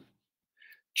 sol.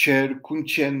 Cerco un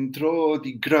centro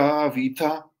di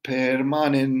gravità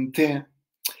permanente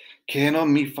che non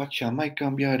mi faccia mai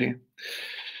cambiare.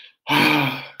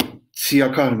 Ah, Tia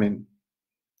Carmen.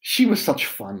 She was such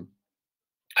fun.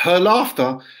 Her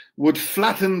laughter would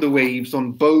flatten the waves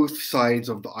on both sides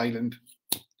of the island.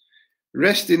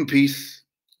 Rest in peace,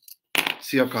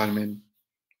 Tia Carmen.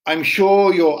 I'm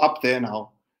sure you're up there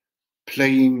now,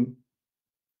 playing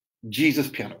Jesus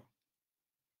piano.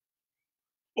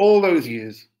 All those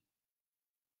years,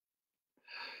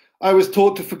 I was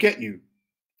taught to forget you,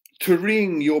 to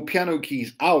wring your piano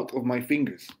keys out of my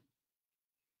fingers.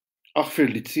 Aghfir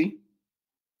Litsi,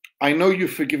 I know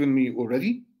you've forgiven me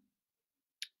already,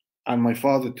 and my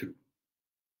father too.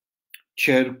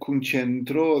 Cerco un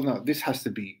centro, no, this has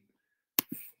to be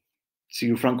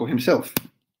Siu Franco himself.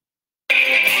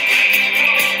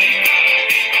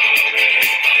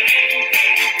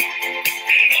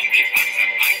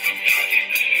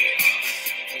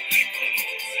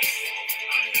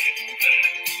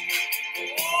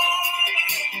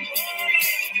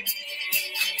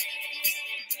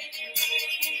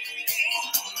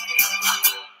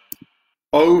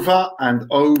 Over and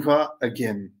over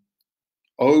again.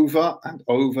 Over and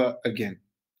over again.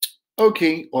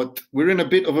 Okay, we're in a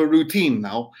bit of a routine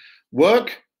now.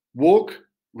 Work, walk,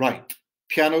 write.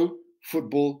 Piano,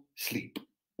 football, sleep.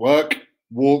 Work,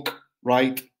 walk,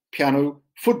 write. Piano,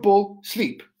 football,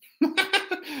 sleep.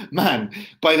 Man,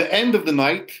 by the end of the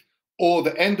night or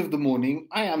the end of the morning,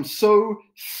 I am so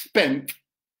spent,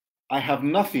 I have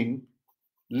nothing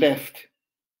left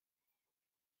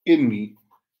in me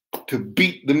to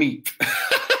beat the meat.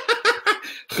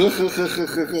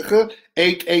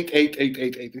 Eight.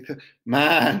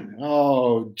 Man,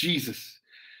 oh, Jesus.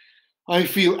 I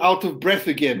feel out of breath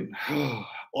again.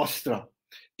 Ostra.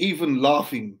 Even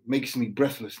laughing makes me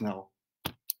breathless now.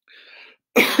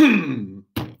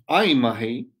 I,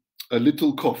 Mahe, a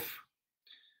little cough.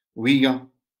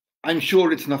 I'm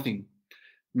sure it's nothing.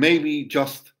 Maybe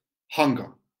just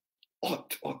hunger.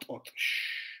 Ot.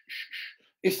 Shh.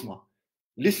 Isma,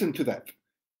 listen to that.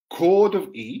 Chord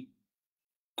of E,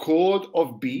 chord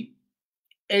of B,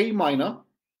 A minor,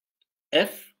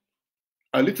 F,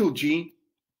 a little G,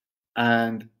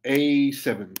 and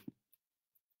A7.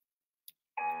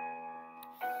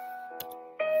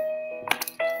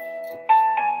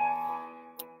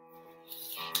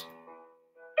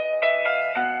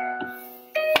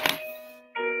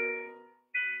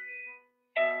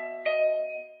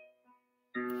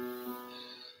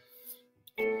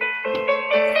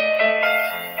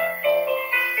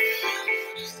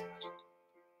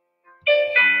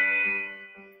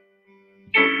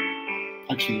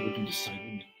 Actually, we can just say,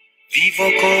 wouldn't it?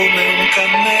 Vivo come un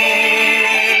cammello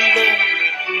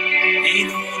in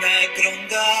una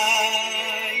grondaia,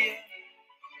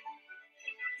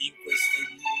 in questa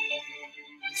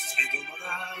illustre ed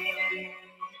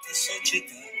onorata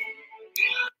società.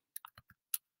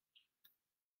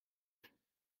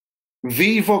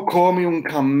 Vivo come un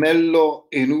cammello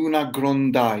in una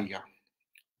grondaia.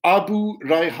 Abu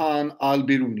Rayhan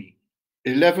al-Biruni,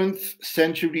 11th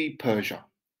century Persia.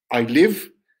 I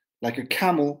live like a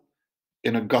camel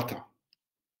in a gutter.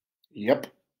 Yep.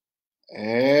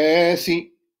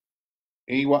 See.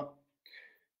 What?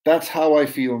 That's how I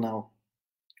feel now.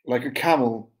 Like a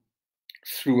camel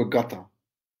through a gutter.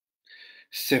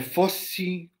 Se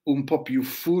fossi un po' più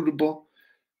furbo,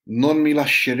 non mi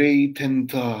lascerei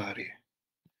tentare.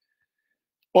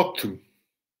 8.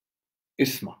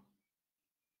 Isma.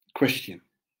 Question.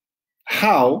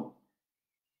 How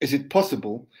is it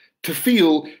possible to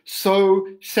feel so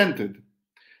centered,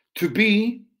 to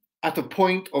be at a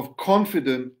point of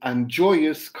confident and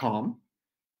joyous calm,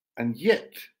 and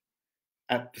yet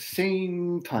at the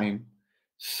same time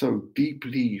so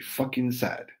deeply fucking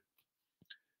sad?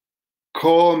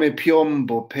 Come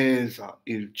piombo pesa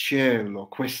il cielo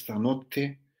questa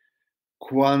notte,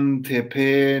 quante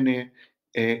pene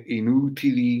e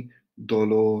inutili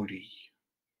dolori.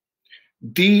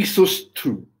 Disus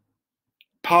tu,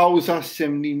 pausa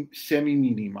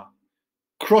semiminima,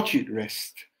 crotchet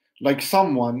rest, like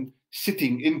someone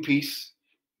sitting in peace,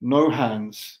 no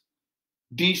hands.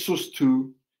 Disus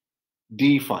tu,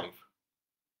 D5.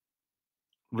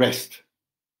 Rest.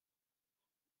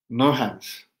 No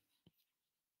hands.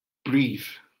 Breathe.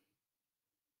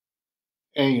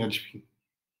 AHP.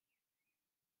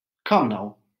 Come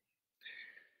now.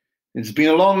 It's been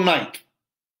a long night.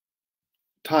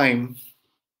 Time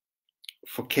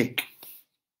for cake.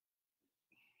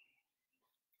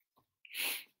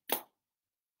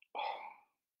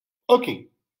 Okay,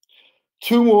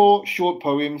 2 more short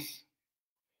poems,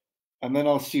 and then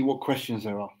I'll see what questions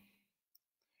there are,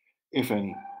 if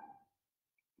any.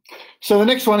 So the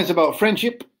next one is about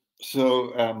friendship.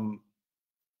 So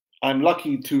I'm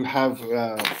lucky to have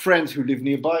friends who live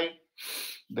nearby.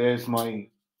 There's my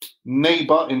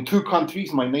neighbor in 2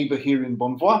 countries, my neighbor here in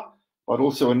Bonnevoie, but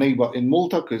also a neighbor in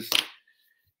Malta, because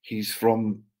he's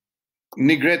from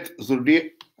Nigret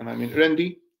Zordier, and I'm in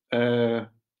Rendi.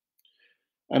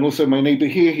 And also my neighbor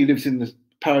here, he lives in the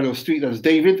parallel street, that's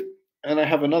David. And I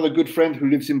have another good friend who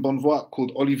lives in Bonnevoie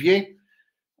called Olivier,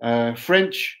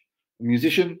 French,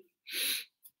 musician.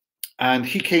 And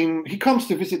he comes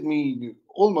to visit me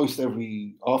almost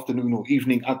every afternoon or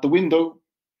evening at the window.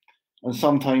 And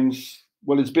sometimes,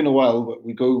 well, it's been a while, but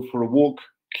we go for a walk,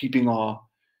 keeping our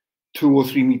 2 or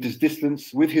 3 meters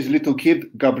distance with his little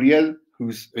kid, Gabriel,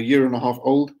 who's a 1.5 years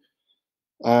old.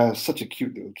 Such a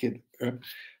cute little kid.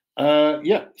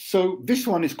 Yeah, so this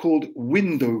one is called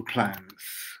Window Plans.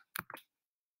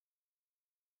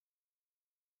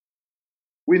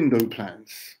 Window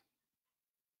plans.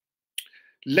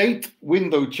 Late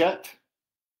window chat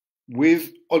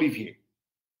with Olivier.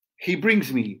 He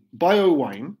brings me bio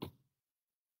wine,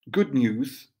 good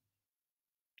news,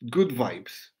 good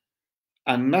vibes,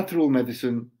 and natural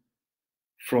medicine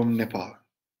from Nepal.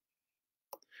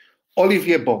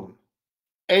 Olivier Bon,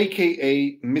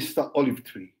 aka Mr. Olive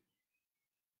Tree.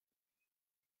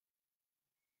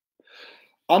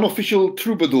 Unofficial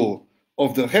troubadour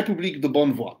of the République de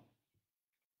Bonnevoie.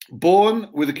 Born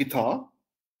with a guitar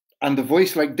and a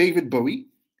voice like David Bowie,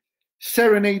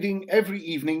 serenading every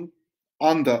evening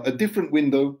under a different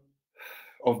window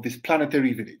of this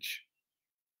planetary village.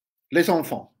 Les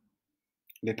enfants,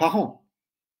 les parents,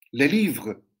 les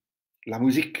livres, la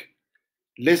musique,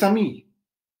 les amis,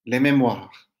 les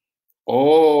mémoires.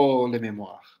 Oh, les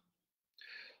mémoires.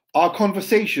 Our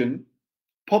conversation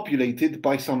populated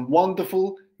by some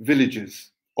wonderful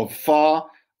villages of far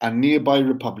and nearby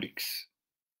republics.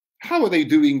 How are they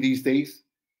doing these days?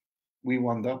 We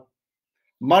wonder.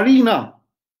 Marina,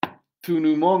 tu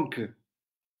nous manques.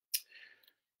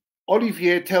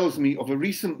 Olivier tells me of a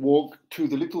recent walk to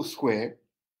the little square,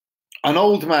 an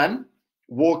old man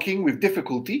walking with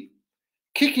difficulty,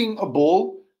 kicking a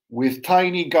ball with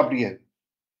tiny Gabriel.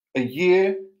 A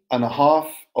year and a half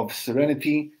of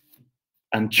serenity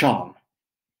and charm.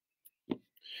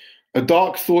 A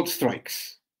dark thought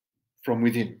strikes from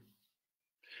within.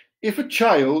 If a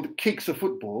child kicks a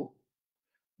football,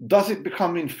 does it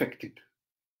become infected?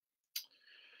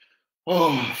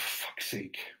 Oh, fuck's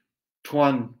sake.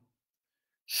 Tuan,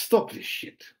 stop this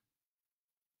shit.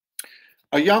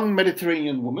 A young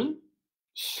Mediterranean woman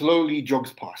slowly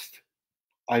jogs past.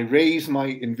 I raise my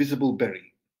invisible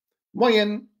berry.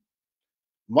 Moyen.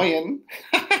 Moyen.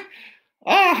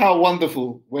 Ah, how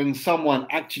wonderful when someone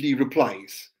actually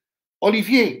replies.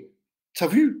 Olivier, t'as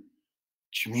vu?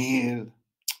 Jamil.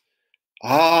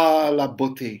 Ah, la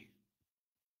beauté.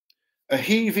 A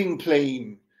heaving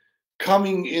plane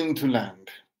coming into land.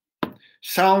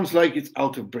 Sounds like it's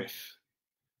out of breath.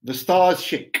 The stars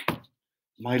shake.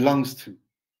 My lungs too.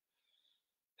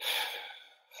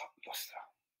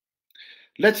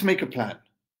 Let's make a plan.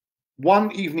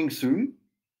 One evening soon,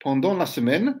 pendant la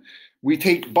semaine, we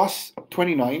take bus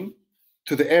 29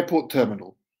 to the airport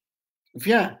terminal.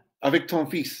 Viens avec ton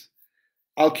fils.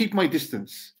 I'll keep my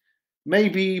distance.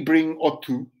 Maybe bring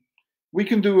Otto. We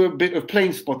can do a bit of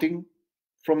plane spotting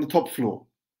from the top floor.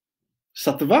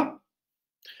 Ça te va?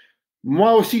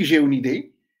 Moi aussi j'ai une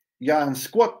idée. Il y a un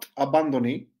squat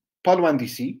abandonné, pas loin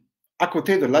d'ici, à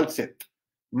côté de l'Alcette.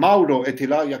 Mauro était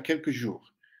là il y a quelques jours.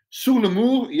 Sur le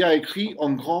mur, il y a écrit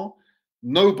en grand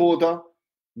No border,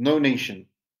 no nation.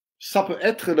 Ça peut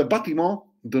être le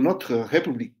bâtiment de notre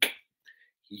République.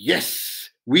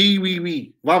 Yes! Oui, oui,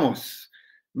 oui. Vamos.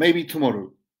 Maybe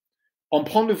tomorrow. On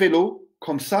prend le vélo,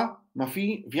 comme ça, ma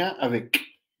fille vient avec.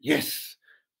 Yes!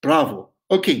 Bravo.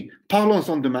 Ok,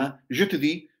 parlons-en demain. Je te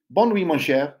dis, bonne nuit, mon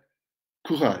cher.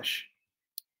 Courage.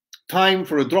 Time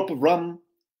for a drop of rum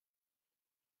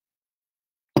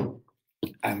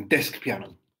and desk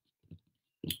piano.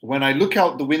 When I look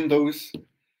out the windows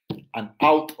and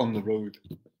out on the road,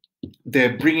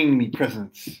 they're bringing me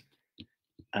presents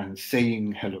and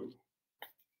saying hello.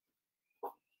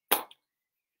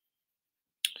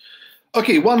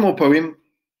 Okay, one more poem.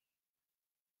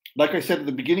 Like I said at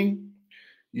the beginning,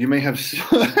 you may have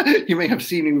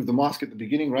seen me with the mask at the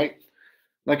beginning, right?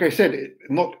 Like I said,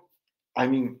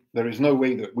 there is no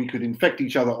way that we could infect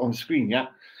each other on screen, yeah?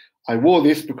 I wore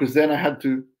this because then I had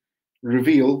to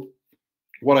reveal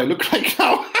what I look like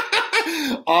now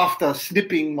after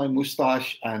snipping my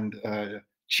mustache and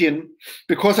chin,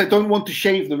 because I don't want to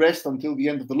shave the rest until the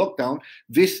end of the lockdown.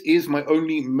 This is my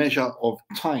only measure of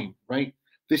time, right?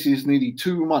 This is nearly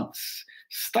 2 months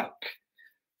stuck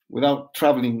without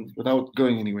traveling, without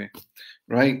going anywhere,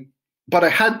 right? But I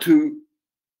had to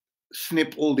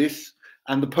snip all this,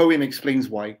 and the poem explains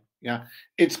why. Yeah,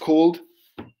 it's called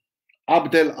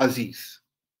Abdel Aziz.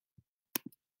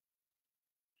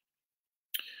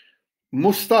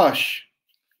 Moustache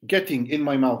getting in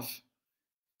my mouth,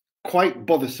 quite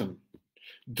bothersome.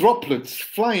 Droplets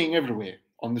flying everywhere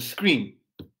on the screen.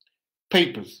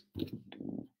 Papers.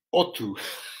 Otto,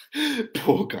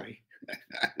 poor guy.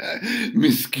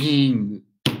 Miskeen.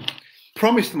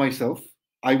 Promised myself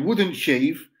I wouldn't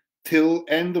shave till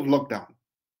end of lockdown,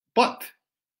 but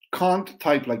can't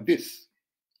type like this,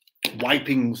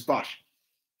 wiping moustache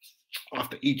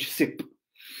after each sip.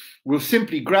 Will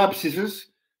simply grab scissors,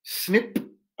 snip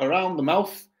around the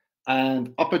mouth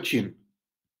and upper chin.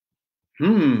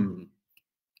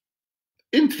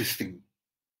 Interesting.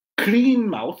 Clean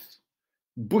mouth,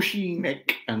 bushy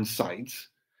neck and sides.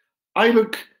 I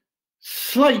look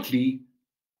slightly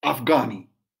Afghani.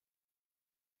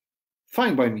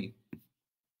 Fine by me.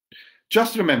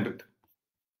 Just remembered,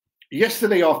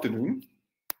 yesterday afternoon,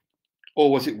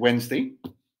 or was it Wednesday,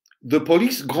 the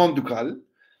police Grand Ducal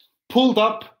pulled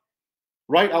up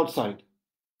right outside.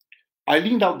 I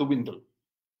leaned out the window.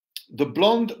 The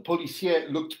blonde policier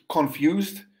looked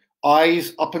confused,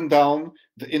 eyes up and down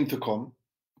the intercom.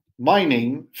 My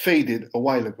name faded a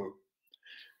while ago.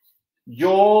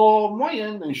 Your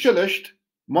moyen and shillished,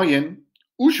 moyen,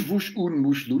 ouche vouche un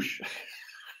mouche louche.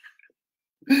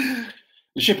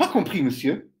 J'ai pas compris,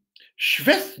 monsieur.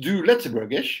 Schwest du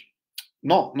Letzeburgisch?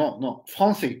 No,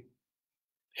 français.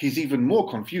 He's even more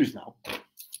confused now.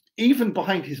 Even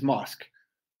behind his mask,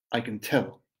 I can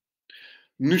tell.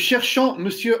 Nous cherchons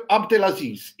monsieur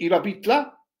Abdelaziz. Il habite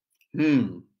là?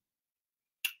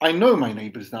 I know my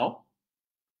neighbors now.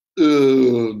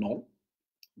 Non.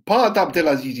 Pas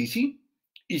d'Abdelaziz ici.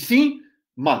 Ici,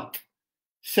 Malte,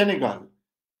 Sénégal,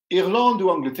 Irlande ou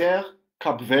Angleterre,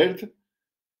 Cap-Vert,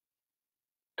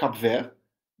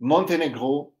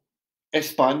 Monténégro,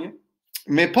 Espagne,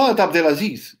 mais pas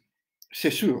d'Abdelaziz,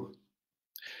 c'est sûr.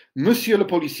 Monsieur le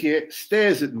policier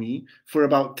stares at me for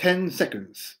about 10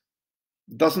 seconds.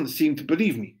 Doesn't seem to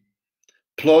believe me.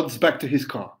 Plods back to his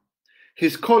car.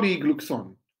 His colleague looks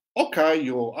on. Okay,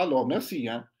 yo, alors, merci,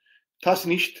 hein. Tas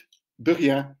nicht, de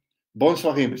rien. Bonne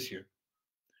soirée, monsieur.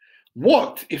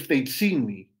 What if they'd seen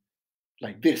me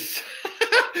like this?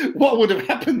 What would have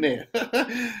happened there?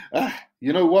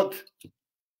 You know what?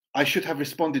 I should have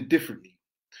responded differently.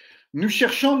 Nous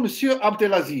cherchons monsieur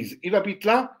Abdelaziz. Il habite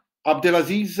là?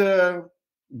 Abdelaziz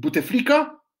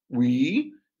Bouteflika?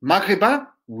 Oui. Maghrébin?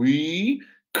 Oui.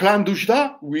 Clan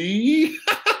d'Oujda? Oui.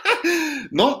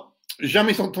 Non,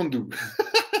 jamais entendu.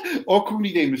 Aucune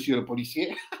idée, monsieur le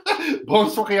policier. Bonne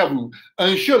soirée à vous.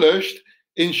 Un Schlecht,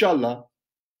 Inshallah.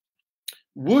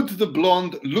 Would the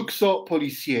blonde Luxor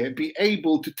policier be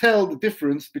able to tell the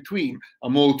difference between a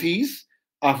Maltese,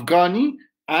 Afghani,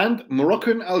 and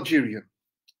Moroccan Algerian?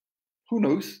 Who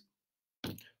knows?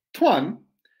 Twan,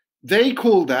 they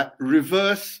call that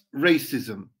reverse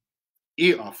racism.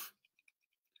 Ear off.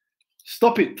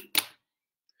 Stop it.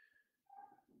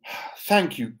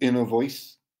 Thank you, inner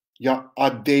voice. Ya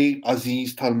Adé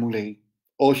Aziz Talmoulay,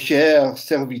 ô cher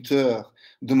serviteur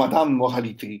de Madame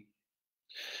Moralité.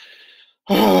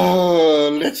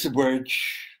 Let's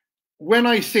bridge. When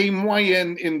I say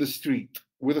moyen in the street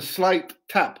with a slight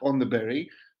tap on the berry,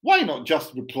 why not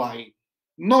just reply,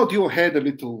 nod your head a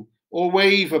little, or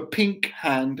wave a pink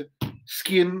hand,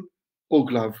 skin, or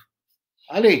glove?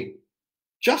 Allez,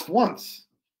 just once.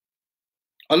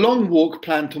 A long walk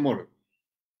planned tomorrow.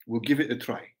 We'll give it a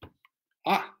try.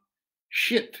 Ah,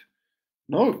 shit.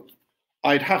 No,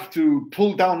 I'd have to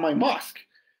pull down my mask.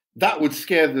 That would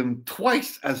scare them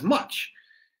twice as much,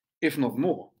 if not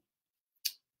more.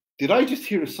 Did I just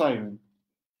hear a siren?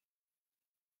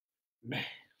 Man.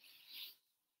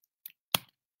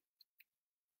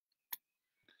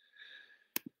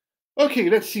 Okay,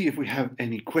 let's see if we have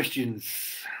any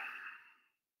questions.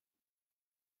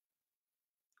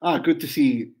 Good to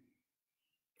see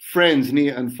friends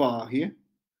near and far here.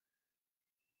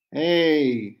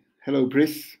 Hey, hello,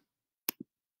 Chris.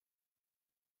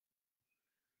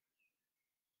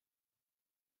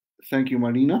 Thank you,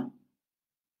 Marina.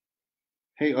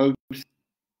 Hey, Oaks.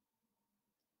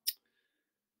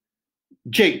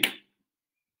 Jake,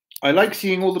 I like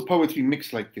seeing all the poetry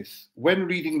mixed like this. When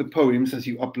reading the poems as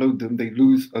you upload them, they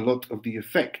lose a lot of the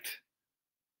effect.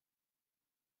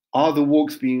 Are the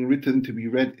walks being written to be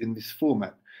read in this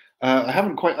format? I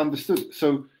haven't quite understood.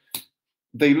 So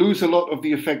they lose a lot of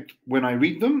the effect when I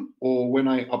read them or when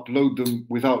I upload them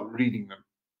without reading them?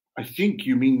 I think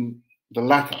you mean the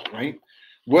latter, right?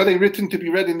 Were they written to be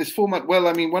read in this format? Well,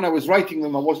 I mean, when I was writing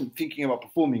them, I wasn't thinking about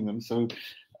performing them. So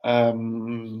I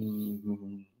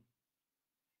mean,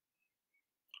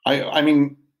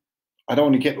 I don't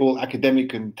want to get all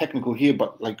academic and technical here,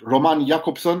 but like Roman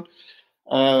Jakobson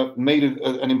made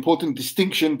an important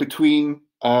distinction between,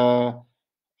 well,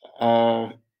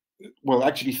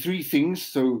 actually three things.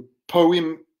 So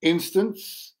poem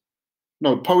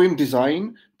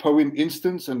design, poem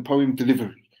instance, and poem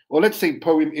delivery. Or let's say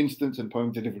poem instance and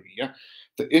poem delivery, yeah?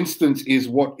 The instance is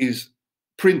what is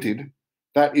printed.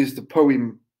 That is the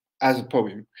poem as a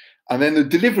poem. And then the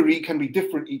delivery can be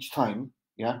different each time,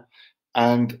 yeah?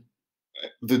 And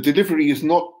the delivery is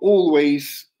not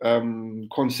always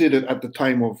considered at the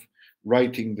time of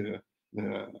writing the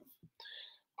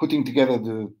putting together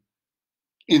the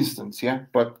instance, yeah?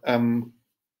 But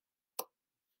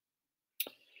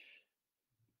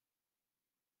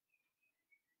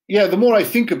yeah, the more I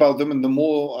think about them and the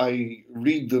more I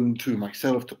read them to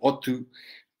myself, to Otto,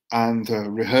 and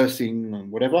rehearsing and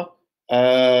whatever,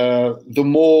 the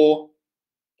more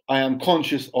I am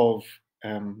conscious of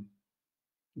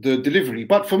the delivery.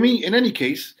 But for me, in any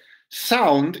case,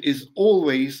 sound is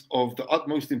always of the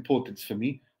utmost importance for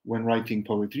me when writing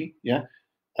poetry, yeah?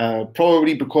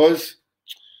 Probably because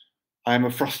I'm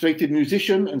a frustrated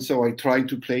musician, and so I try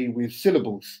to play with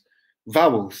syllables,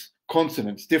 vowels,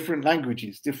 consonants, different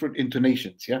languages, different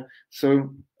intonations, yeah?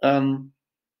 So to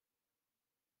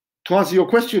answer your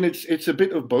question, it's a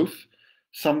bit of both.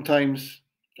 Sometimes,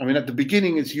 I mean, at the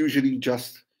beginning, it's usually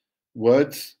just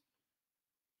words,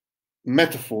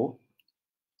 metaphor,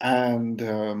 and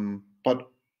but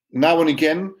now and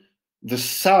again, the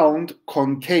sound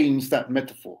contains that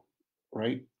metaphor,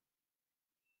 right?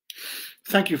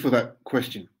 Thank you for that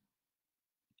question.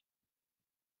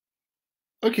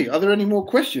 Okay, are there any more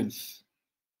questions?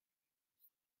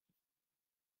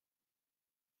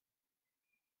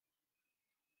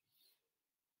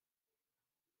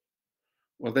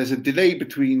 Well, there's a delay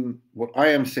between what I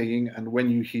am saying and when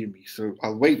you hear me, so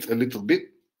I'll wait a little bit.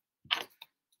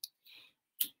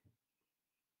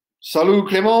 Salut,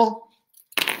 Clément.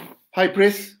 Hi,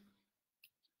 Pris.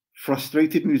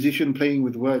 Frustrated musician playing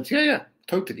with words. Yeah,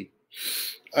 totally.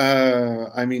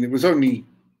 I mean, it was only...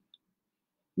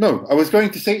 No, I was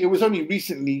going to say it was only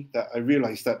recently that I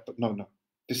realized that, but no.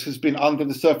 This has been under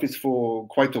the surface for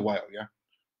quite a while, yeah?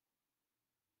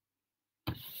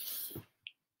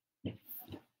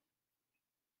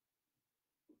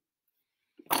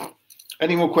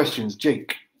 Any more questions?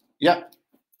 Jake? Yeah.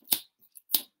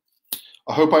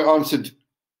 I hope I answered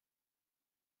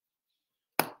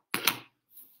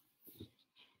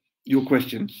your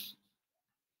questions.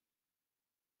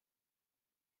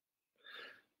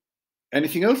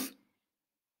 Anything else?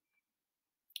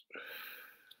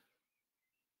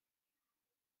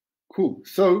 Cool.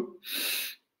 So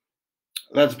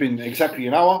that's been exactly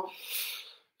an hour.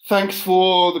 Thanks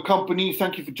for the company.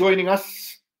 Thank you for joining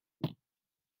us.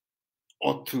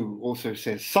 Otto also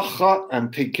says Sacha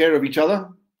and take care of each other.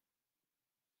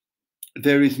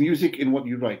 There is music in what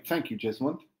you write. Thank you,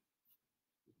 Jesmond.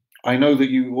 I know that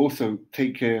you also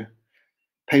pay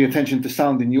attention to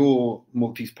sound in your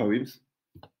Maltese poems.